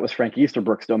was Frank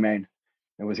Easterbrook's domain.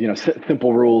 It was,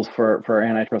 simple rules for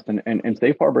antitrust and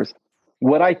safe harbors.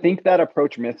 What I think that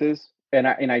approach misses, and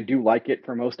I do like it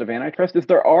for most of antitrust, is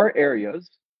there are areas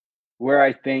where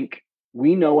I think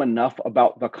we know enough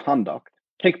about the conduct.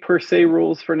 Take per se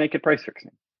rules for naked price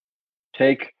fixing.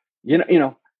 Take,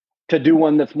 to do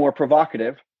one that's more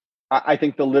provocative. I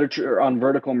think the literature on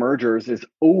vertical mergers is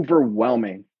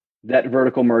overwhelming that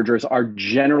vertical mergers are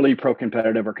generally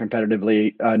pro-competitive or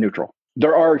competitively neutral.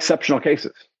 There are exceptional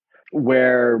cases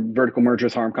where vertical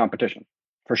mergers harm competition,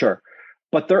 for sure.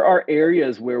 But there are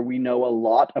areas where we know a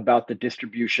lot about the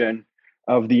distribution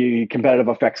of the competitive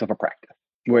effects of a practice,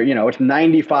 where, it's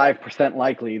 95%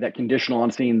 likely that conditional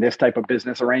on seeing this type of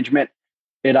business arrangement,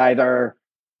 it either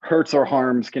hurts or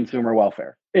harms consumer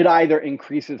welfare. It either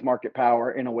increases market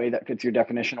power in a way that fits your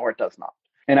definition or it does not.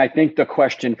 And I think the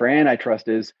question for antitrust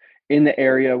is, in the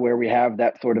area where we have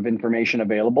that sort of information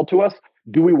available to us,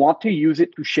 do we want to use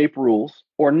it to shape rules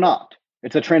or not?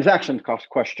 It's a transaction cost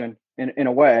question in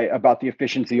a way about the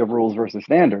efficiency of rules versus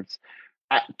standards.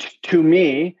 To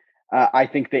me, I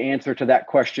think the answer to that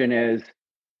question is,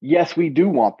 yes, we do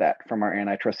want that from our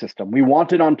antitrust system. We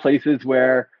want it on places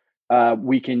where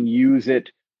we can use it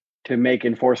to make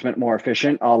enforcement more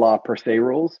efficient, a la per se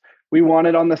rules. We want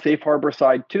it on the safe harbor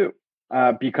side too,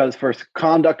 because for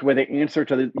conduct where the answer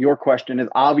to your question is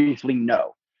obviously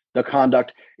no, the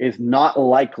conduct is not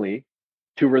likely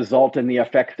to result in the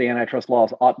effects the antitrust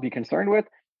laws ought to be concerned with.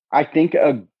 I think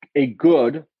an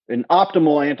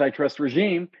optimal antitrust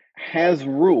regime has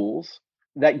rules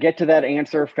that get to that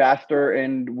answer faster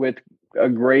and with a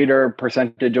greater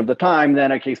percentage of the time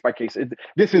than a case by case.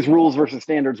 This is rules versus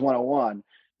standards 101.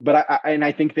 But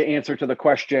I think the answer to the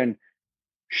question,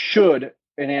 should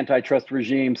an antitrust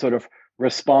regime sort of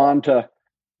respond to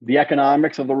the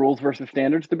economics of the rules versus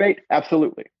standards debate?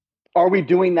 Absolutely. Are we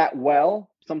doing that well?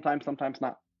 Sometimes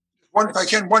not. One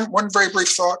very brief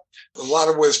thought. A lot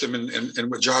of wisdom in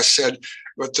what Josh said,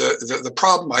 but the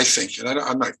problem, I think, and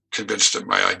I'm not convinced that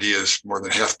my idea is more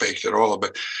than half-baked at all,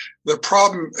 but the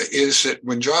problem is that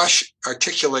when Josh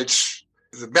articulates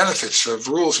the benefits of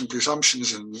rules and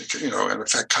presumptions and, in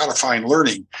effect, codifying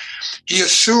learning, he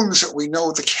assumes that we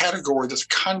know the category that the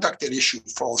conduct at issue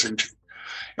falls into.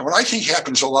 And what I think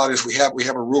happens a lot is we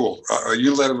have a rule, a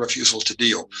unilateral refusal to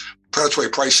deal, predatory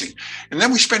pricing. And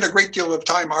then we spend a great deal of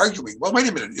time arguing, well, wait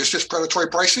a minute, is this predatory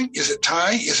pricing? Is it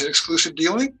tie? Is it exclusive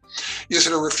dealing? Is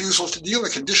it a refusal to deal, a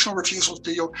conditional refusal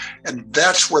to deal? And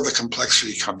that's where the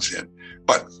complexity comes in.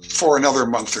 But for another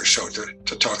month or so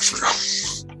to talk through.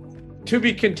 To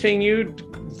be continued,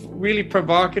 really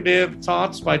provocative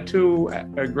thoughts by two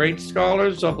great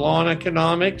scholars of law and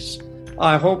economics.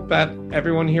 I hope that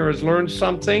everyone here has learned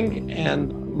something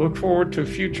and look forward to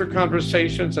future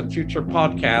conversations and future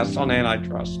podcasts on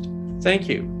antitrust. Thank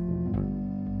you.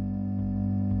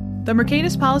 The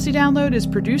Mercatus Policy Download is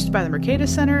produced by the Mercatus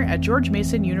Center at George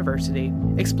Mason University.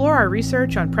 Explore our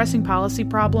research on pressing policy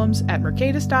problems at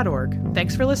mercatus.org.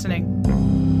 Thanks for listening.